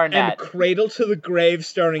Josh Hartnett. And Cradle to the Grave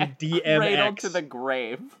starring DMX. Cradle to the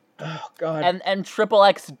Grave. Oh, God. And Triple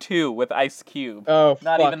X 2 with Ice Cube. Oh,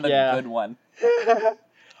 Not fuck, even the yeah. good one.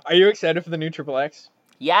 Are you excited for the new Triple X?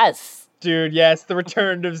 Yes. Dude, yes, the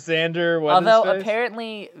return of Xander. Although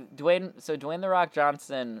apparently Dwayne The Rock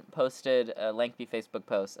Johnson posted a lengthy Facebook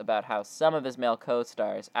post about how some of his male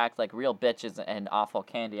co-stars act like real bitches and awful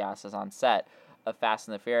candy asses on set of Fast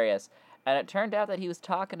and the Furious. And it turned out that he was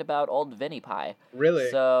talking about old Vinnie Pie.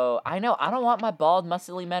 Really? So, I know, I don't want my bald,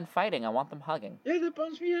 muscly men fighting. I want them hugging. Yeah, that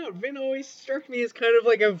bums me out. Vin always struck me as kind of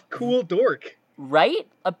like a cool dork. Right?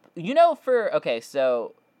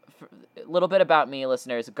 So, a little bit about me,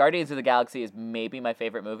 listeners. Guardians of the Galaxy is maybe my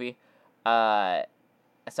favorite movie. So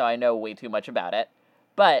I know way too much about it.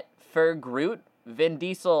 But for Groot, Vin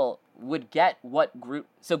Diesel would get what Groot...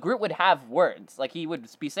 So Groot would have words. Like, he would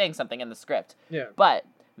be saying something in the script. Yeah. But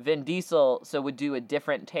Vin Diesel would do a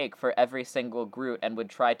different take for every single Groot and would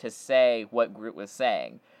try to say what Groot was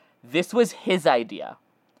saying. This was his idea.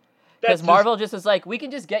 Because Marvel just was like, we can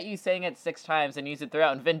just get you saying it 6 times and use it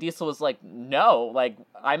throughout. And Vin Diesel was like, no, like,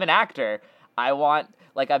 I'm an actor. I want,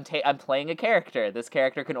 like, I'm playing a character. This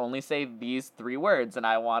character can only say these 3 words, and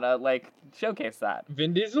I want to, like, showcase that.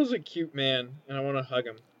 Vin Diesel's a cute man, and I want to hug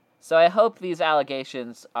him. So I hope these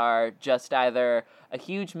allegations are just either a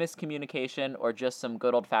huge miscommunication or just some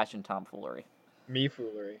good old-fashioned tomfoolery. Me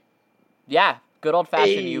foolery. Yeah. Good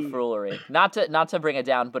old-fashioned you foolery. Not to bring it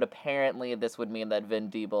down, but apparently this would mean that Vin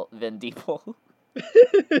Diesel... Vin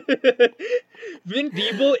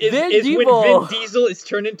Diesel is when Vin Diesel is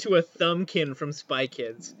turned into a thumbkin from Spy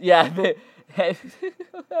Kids. Yeah.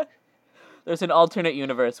 There's an alternate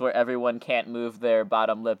universe where everyone can't move their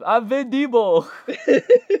bottom lip. I'm Vin Diesel!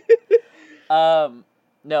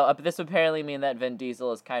 No, but this would apparently mean that Vin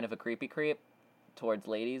Diesel is kind of a creepy creep towards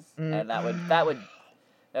ladies, and that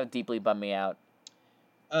would deeply bum me out.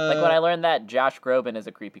 Like when I learned that Josh Groban is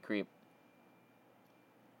a creepy creep.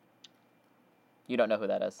 You don't know who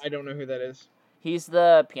that is. I don't know who that is. He's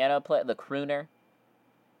the piano player, the crooner.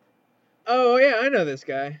 Oh yeah, I know this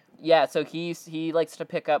guy. Yeah, so he likes to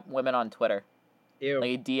pick up women on Twitter. Ew.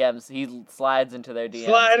 Like he slides into their DMs.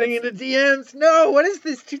 Sliding into DMs. No, what is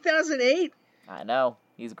this? 2008. I know.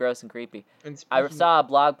 He's gross and creepy. I saw a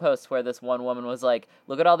blog post where this one woman was like,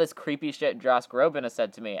 look at all this creepy shit Josh Groban has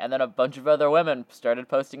said to me. And then a bunch of other women started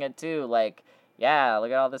posting it too. Like, yeah,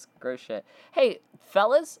 look at all this gross shit. Hey,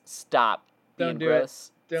 fellas, stop being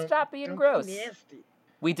gross. Stop being gross. Be nasty.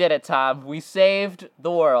 We did it, Tom. We saved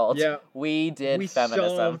the world. Yeah. We did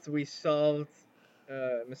feminism. We solved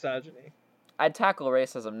misogyny. I'd tackle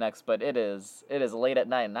racism next, but it is late at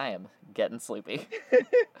night and I am getting sleepy.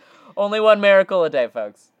 Only one miracle a day,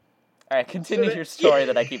 folks. All right, continue your story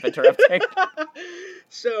that I keep interrupting.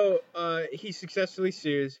 So he successfully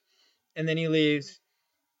sues, and then he leaves,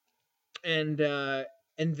 and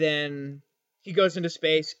then he goes into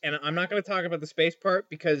space. And I'm not going to talk about the space part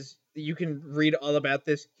because you can read all about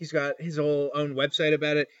this. He's got his whole own website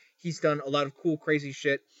about it. He's done a lot of cool, crazy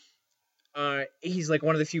shit. He's like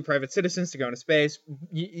one of the few private citizens to go into space.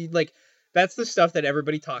 Like, that's the stuff that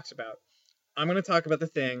everybody talks about. I'm going to talk about the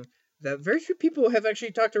thing that very few people have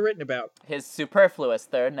actually talked or written about. His superfluous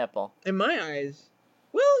third nipple. In my eyes,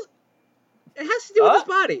 well, it has to do with his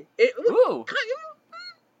body. Ooh.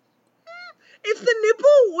 If the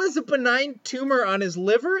nipple was a benign tumor on his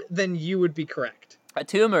liver, then you would be correct. A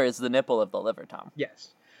tumor is the nipple of the liver, Tom.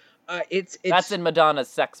 Yes. It's That's in Madonna's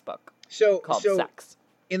sex book. Called Sex.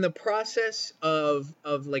 In the process of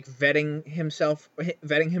like vetting him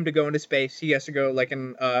to go into space, he has to go like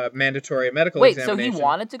in mandatory medical examination. So he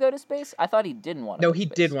wanted to go to space? I thought he didn't want to go to space.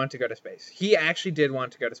 No, he did want to go to space. He actually did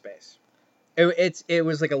want to go to space. It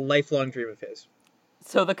was like a lifelong dream of his.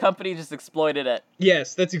 So the company just exploited it.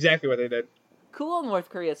 Yes, that's exactly what they did. Cool North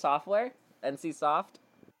Korea software, NCSoft.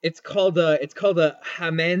 It's called a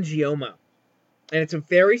hemangioma, and it's a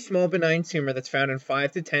very small benign tumor that's found in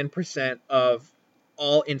 5 to 10% of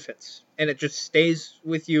all infants, and it just stays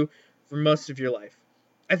with you for most of your life.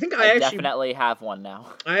 I think I definitely have one now.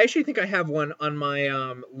 I actually think I have one on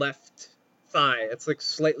my left thigh. It's like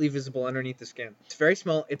slightly visible underneath the skin. It's very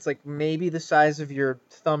small. It's like maybe the size of your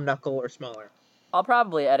thumb knuckle or smaller. I'll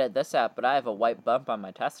probably edit this out, but I have a white bump on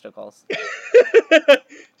my testicles.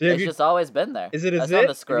 It's just always been there. Is it a That's zit? on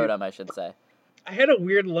the scrotum, I should say. I had a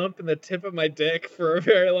weird lump in the tip of my dick for a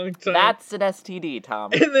very long time. That's an STD,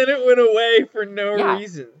 Tom. And then it went away for no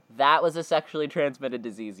reason. That was a sexually transmitted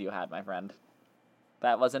disease you had, my friend.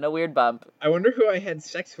 That wasn't a weird bump. I wonder who I had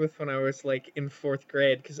sex with when I was, like, in 4th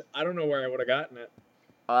grade, because I don't know where I would have gotten it.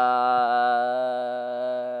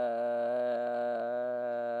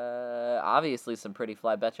 Obviously some pretty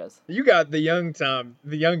fly bitches. You got the young Tom,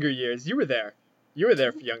 the younger years. You were there. You were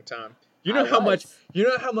there for young Tom. You know how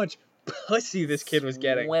much pussy this kid was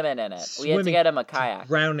getting. Swimming in it. We had to get him a kayak.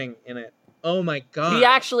 Drowning in it. Oh my god. He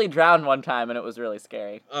actually drowned one time and it was really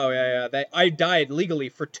scary. Oh yeah. I died legally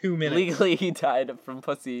for 2 minutes. Legally he died from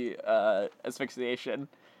pussy asphyxiation.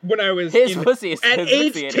 When I was pussy at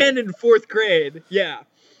age 10 in 4th grade. Yeah.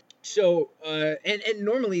 So, and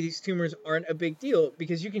normally these tumors aren't a big deal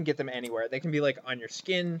because you can get them anywhere. They can be like on your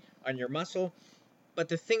skin, on your muscle. But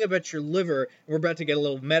the thing about your liver, we're about to get a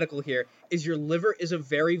little medical here, is your liver is a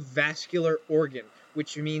very vascular organ,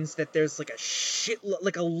 which means that there's like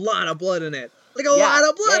a lot of blood in it. Like a lot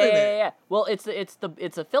of blood in it. Yeah. Well, it's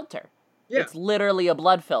a filter. Yeah. It's literally a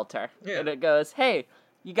blood filter. Yeah. And it goes, hey,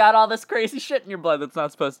 you got all this crazy shit in your blood that's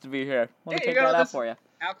not supposed to be here. Let me take that out for you.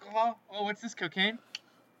 Alcohol? Oh, what's this, cocaine?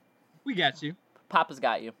 We got you. Papa's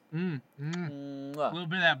got you. A little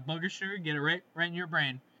bit of that booger sugar, get it right in your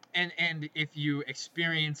brain. And if you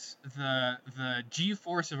experience the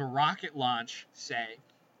G-force of a rocket launch, say,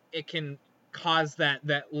 it can cause that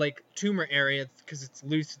like tumor area, because it's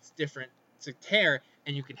loose, it's different, it's a tear,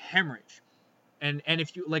 and you can hemorrhage. And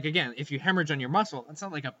if you, like, again, if you hemorrhage on your muscle, that's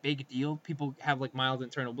not like a big deal. People have like mild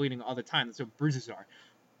internal bleeding all the time. That's what bruises are.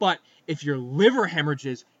 But if your liver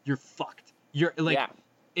hemorrhages, you're fucked. You're like,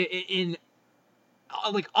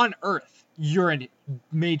 like on Earth, you're in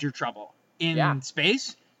major trouble. In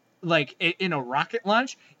space, like in a rocket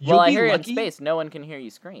launch, you'll be hear lucky. In space, no one can hear you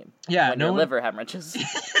scream. Yeah, when your liver hemorrhages.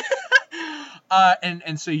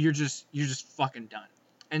 And so you're just fucking done.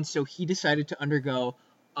 And so he decided to undergo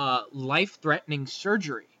life-threatening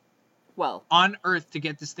surgery. Well, on Earth to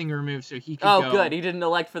get this thing removed so he could go. Oh, good. He didn't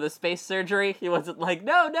elect for the space surgery. He wasn't like,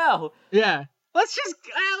 no. Yeah. Let's just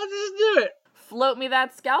do it. Float me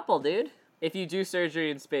that scalpel, dude. If you do surgery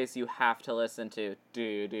in space, you have to listen to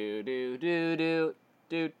do do do do do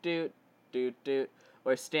do do do do,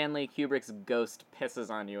 or Stanley Kubrick's ghost pisses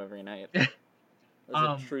on you every night. That's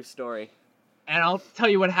a true story. And I'll tell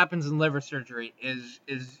you what happens in liver surgery is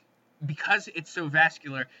because it's so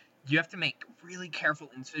vascular, you have to make really careful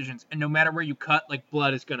incisions, and no matter where you cut, like,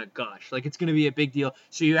 blood is gonna gush. Like, it's gonna be a big deal.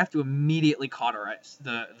 So you have to immediately cauterize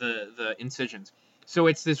the incisions. So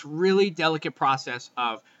it's this really delicate process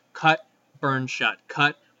of cut, burn, shut,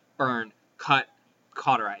 cut, burn, cut,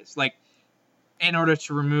 cauterize. Like, in order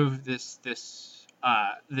to remove this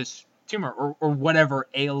tumor or whatever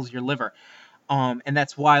ails your liver. And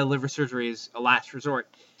that's why liver surgery is a last resort.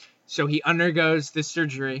 So he undergoes this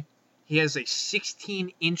surgery. He has a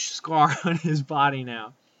 16-inch scar on his body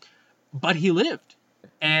now, but he lived,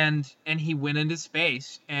 and he went into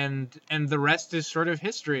space, and the rest is sort of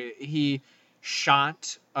history. He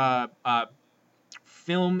shot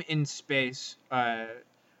film in space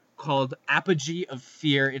called Apogee of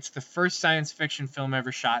Fear. It's the first science fiction film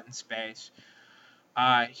ever shot in space.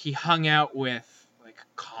 He hung out with like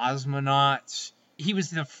cosmonauts. He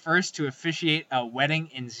was the first to officiate a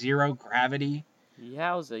wedding in zero gravity.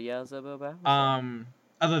 Although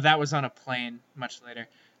that was on a plane much later.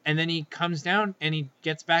 And then he comes down and he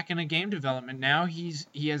gets back into game development. Now he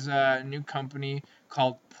has a new company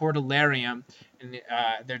called Portalarium, and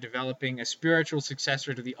they're developing a spiritual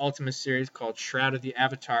successor to the Ultima series called Shroud of the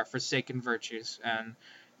Avatar: Forsaken Virtues.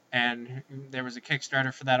 And there was a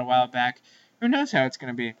Kickstarter for that a while back. Who knows how it's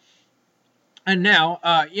going to be? And now,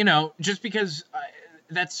 just because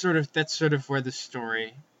that's sort of where the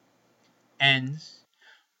story ends.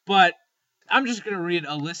 But I'm just going to read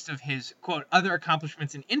a list of his, quote, other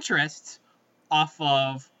accomplishments and interests off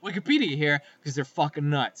of Wikipedia here, because they're fucking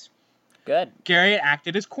nuts. Good. Garriott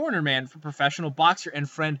acted as cornerman for professional boxer and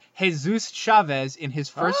friend Jesus Chavez in his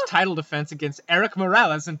first title defense against Eric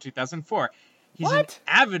Morales in 2004. He's an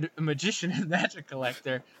avid magician and magic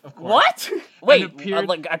collector, of course. What? Wait,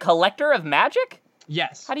 like a collector of magic?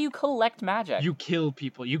 Yes. How do you collect magic? You kill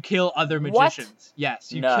people. You kill other magicians. What?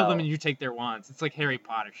 Yes, you kill them and you take their wands. It's like Harry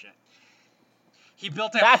Potter shit. He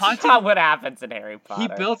built That's not what happens in Harry Potter. He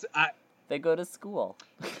built... they go to school.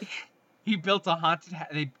 He built a haunted...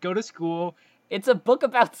 They go to school. It's a book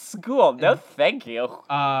about school. No, thank you.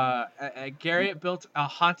 Garriott built a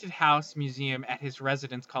haunted house museum at his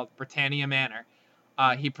residence called Britannia Manor.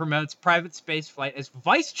 He promotes private spaceflight as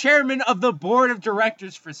vice chairman of the board of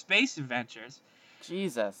directors for Space Adventures.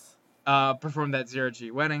 Jesus. Performed that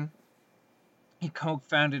zero-G wedding. He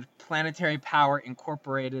co-founded Planetary Power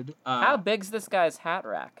Incorporated. How big's this guy's hat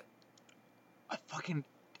rack?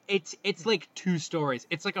 It's like 2 stories.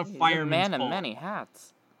 It's like a fireman's man pole. of many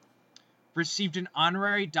hats. Received an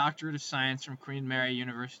honorary doctorate of science from Queen Mary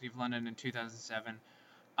University of London in 2007.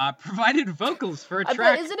 Provided vocals for a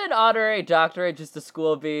track. Isn't an honorary doctorate just a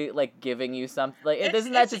school be like giving you something? Like,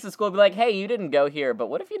 isn't that just a school be like, hey, you didn't go here, but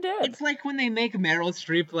what if you did? It's like when they make Meryl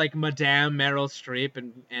Streep like Madame Meryl Streep,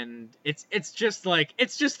 and it's just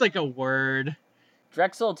like a word.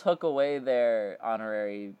 Drexel took away their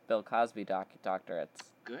honorary Bill Cosby doctorates.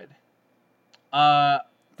 Good.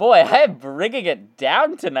 Boy, I am bringing it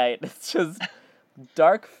down tonight. It's just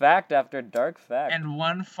dark fact after dark fact. And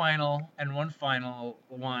one final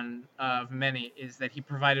one of many is that he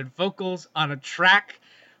provided vocals on a track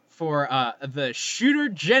for the Shooter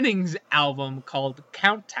Jennings album called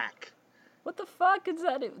Count-Tack. What the fuck is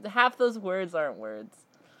that? Half those words aren't words.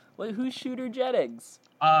 Who's Shooter Jennings?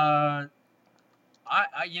 You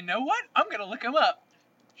know what? I'm gonna look him up.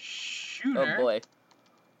 Shooter. Oh boy.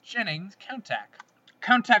 Jennings, Count-Tack.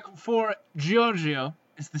 Count-Tack for Giorgio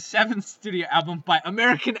is the 7th studio album by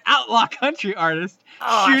American outlaw country artist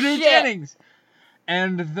Shooter Jennings.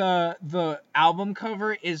 And the album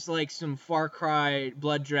cover is like some Far Cry,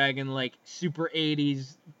 Blood Dragon, like super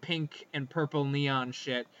 80s pink and purple neon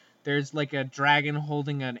shit. There's like a dragon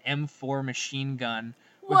holding an M4 machine gun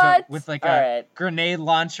with a grenade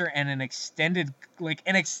launcher and an extended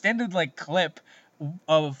clip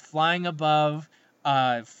of flying above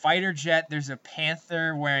fighter jet. There's a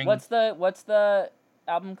panther wearing... What's the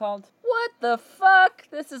album called? What the fuck?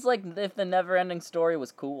 This is like if the Neverending Story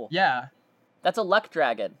was cool. Yeah. That's a luck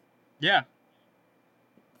dragon. Yeah.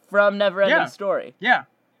 From Neverending Story. Yeah.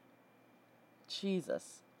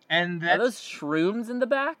 Jesus. And are those shrooms in the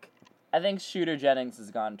back? I think Shooter Jennings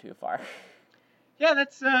has gone too far. Yeah,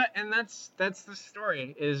 that's the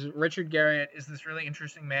story. Is Richard Garriott is this really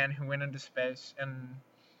interesting man who went into space and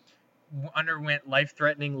underwent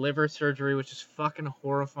life-threatening liver surgery, which is fucking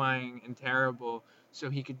horrifying and terrible, so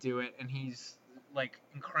he could do it, and he's like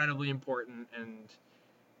incredibly important, and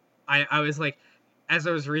I was like, as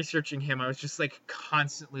I was researching him, I was just like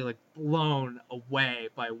constantly like blown away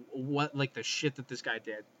by what like the shit that this guy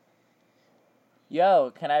did.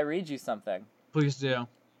 Yo, can I read you something? Please do.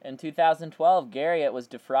 In 2012, Garriott was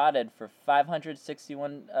defrauded for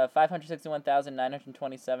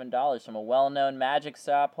 $561,927 from a well-known magic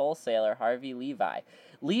shop wholesaler, Harvey Levi.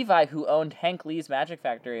 Levi, who owned Hank Lee's Magic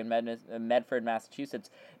Factory in Medford, Massachusetts,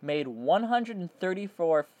 made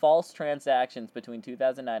 134 false transactions between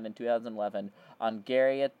 2009 and 2011 on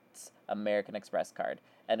Garriott's American Express card,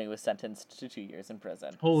 and he was sentenced to 2 years in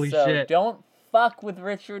prison. Holy so shit. Don't fuck with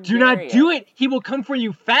Richard Do Garriott. not do it. He will come for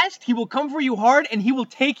you fast, he will come for you hard, and he will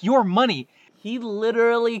take your money. He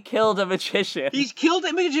literally killed a magician. He's killed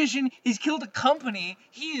a magician, he's killed a company,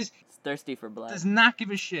 he's thirsty for blood. Does not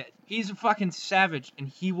give a shit. He's a fucking savage, and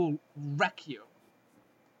he will wreck you.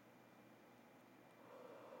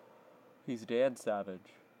 He's Dan Savage.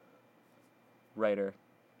 Writer.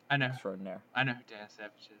 I know. Extraordinaire. I know who Dan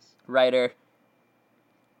Savage is. Writer.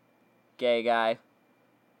 Gay guy.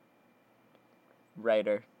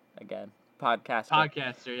 Writer. Again. Podcaster.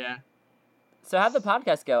 Podcaster, yeah. So how'd the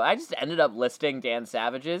podcast go? I just ended up listing Dan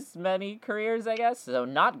Savage's many careers, I guess. So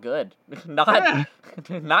not good. Not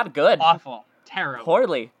good. Awful.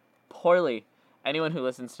 Terrible. Poorly. Anyone who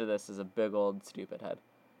listens to this is a big old stupid head.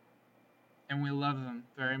 And we love them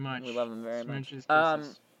very much. We love them very much.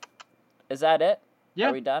 Kisses. Is that it? Yeah.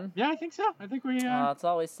 Are we done? Yeah, I think so. I think we. It's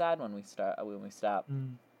always sad when we stop.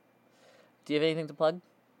 Mm. Do you have anything to plug?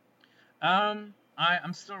 I'm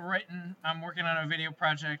still writing. I'm working on a video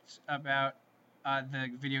project about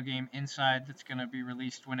the video game Inside that's gonna be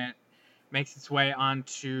released when it makes its way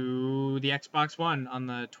onto the Xbox One on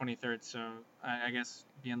the 23rd. So I guess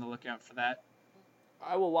be on the lookout for that.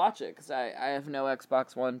 I will watch it because I have no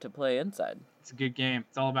Xbox One to play Inside. It's a good game.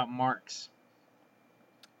 It's all about marks.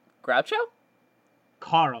 Groucho?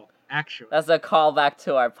 Carl, actually. That's a callback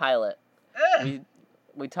to our pilot.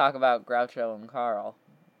 We talk about Groucho and Carl.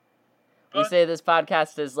 We say this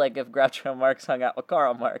podcast is like if Groucho Marx hung out with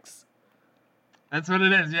Karl Marx. That's what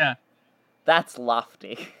it is, yeah. That's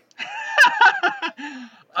lofty.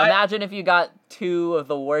 Imagine if you got two of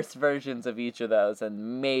the worst versions of each of those,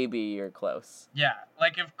 and maybe you're close. Yeah,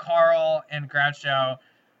 like if Carl and Groucho...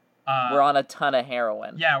 we're on a ton of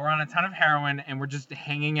heroin. Yeah, we're on a ton of heroin, and we're just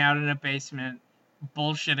hanging out in a basement,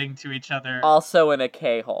 bullshitting to each other. Also in a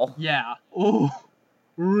K-hole. Yeah. Ooh.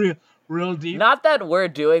 Real deep. Not that we're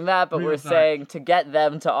doing that, but we're dark. saying to get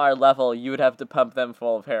them to our level, you would have to pump them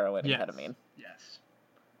full of heroin and ketamine. Yes.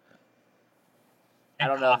 I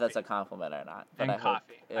don't know if that's a compliment or not. But And I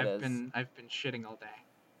coffee. Hope it is. I've been shitting all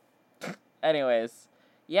day. Anyways,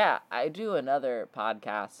 yeah, I do another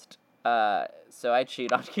podcast. So I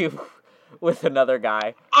cheat on you with another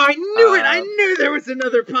guy. I knew it! I knew there was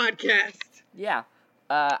another podcast! Yeah.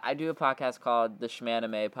 I do a podcast called the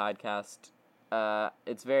Schmanime Podcast.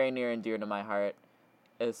 It's very near and dear to my heart.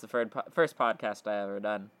 It's the first podcast I ever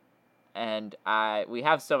done. And we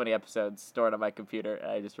have so many episodes stored on my computer,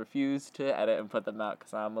 and I just refuse to edit and put them out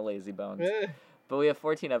because I'm a lazy bones. But we have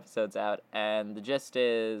 14 episodes out, and the gist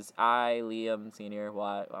is I, Liam Sr.,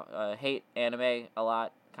 hate anime a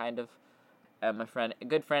lot, kind of. And my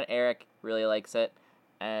good friend Eric really likes it,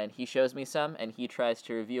 and he shows me some, and he tries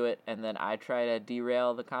to review it, and then I try to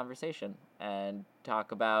derail the conversation and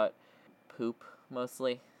talk about poop,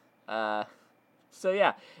 mostly. So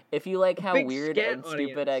yeah, if you like how weird and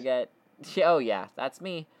stupid I get... Oh yeah, that's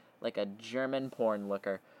me, like a German porn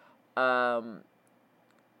looker.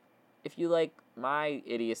 If you like my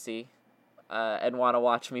idiocy, and want to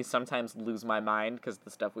watch me sometimes lose my mind because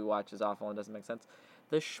the stuff we watch is awful and doesn't make sense,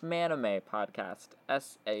 the Schmanime Podcast,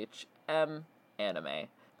 SHM Anime.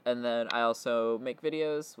 And then I also make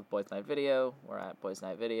videos with Boys Night Video. We're at Boys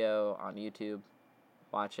Night Video on YouTube.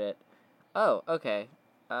 Watch it. Oh, okay.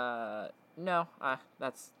 No,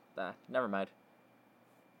 that's never mind.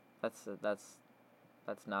 That's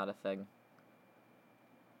not a thing.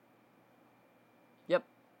 Yep.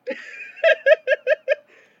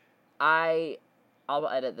 I'll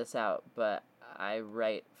edit this out, but I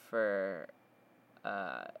write for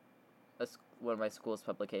one of my school's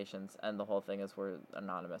publications, and the whole thing is we're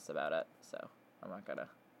anonymous about it, so I'm not gonna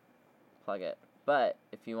plug it. But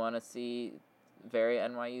if you want to see very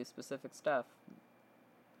NYU specific stuff,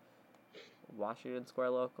 Washington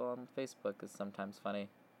Square Local on Facebook is sometimes funny.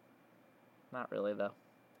 Not really though.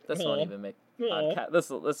 This won't even make podcast.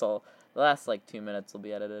 This'll the last 2 minutes will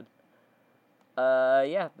be edited.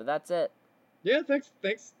 Yeah, but that's it. Yeah, thanks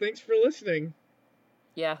for listening.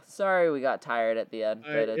 Yeah, sorry we got tired at the end,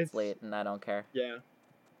 but it's late and I don't care. Yeah.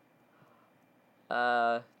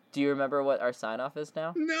 Do you remember what our sign-off is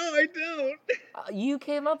now? No, I don't. You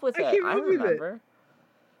came up with it. I came up with it. remember.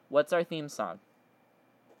 What's our theme song?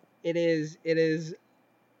 It is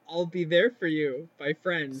I'll Be There For You by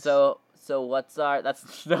Friends. So what's our...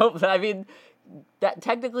 That's... Nope, I mean... That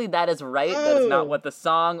technically that is right. That is not what the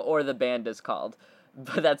song or the band is called.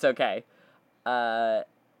 But that's okay. So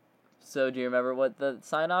do you remember what the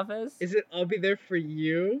sign-off is? Is it I'll Be There For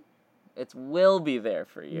You? It's Will Be There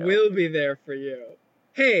For You. Will Be There For You.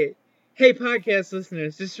 Hey, podcast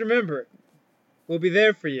listeners, just remember, we'll be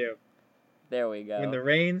there for you. There we go. When the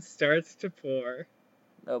rain starts to pour.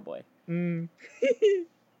 Oh boy. Mm.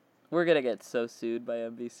 We're gonna get so sued by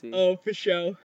NBC. Oh, for sure.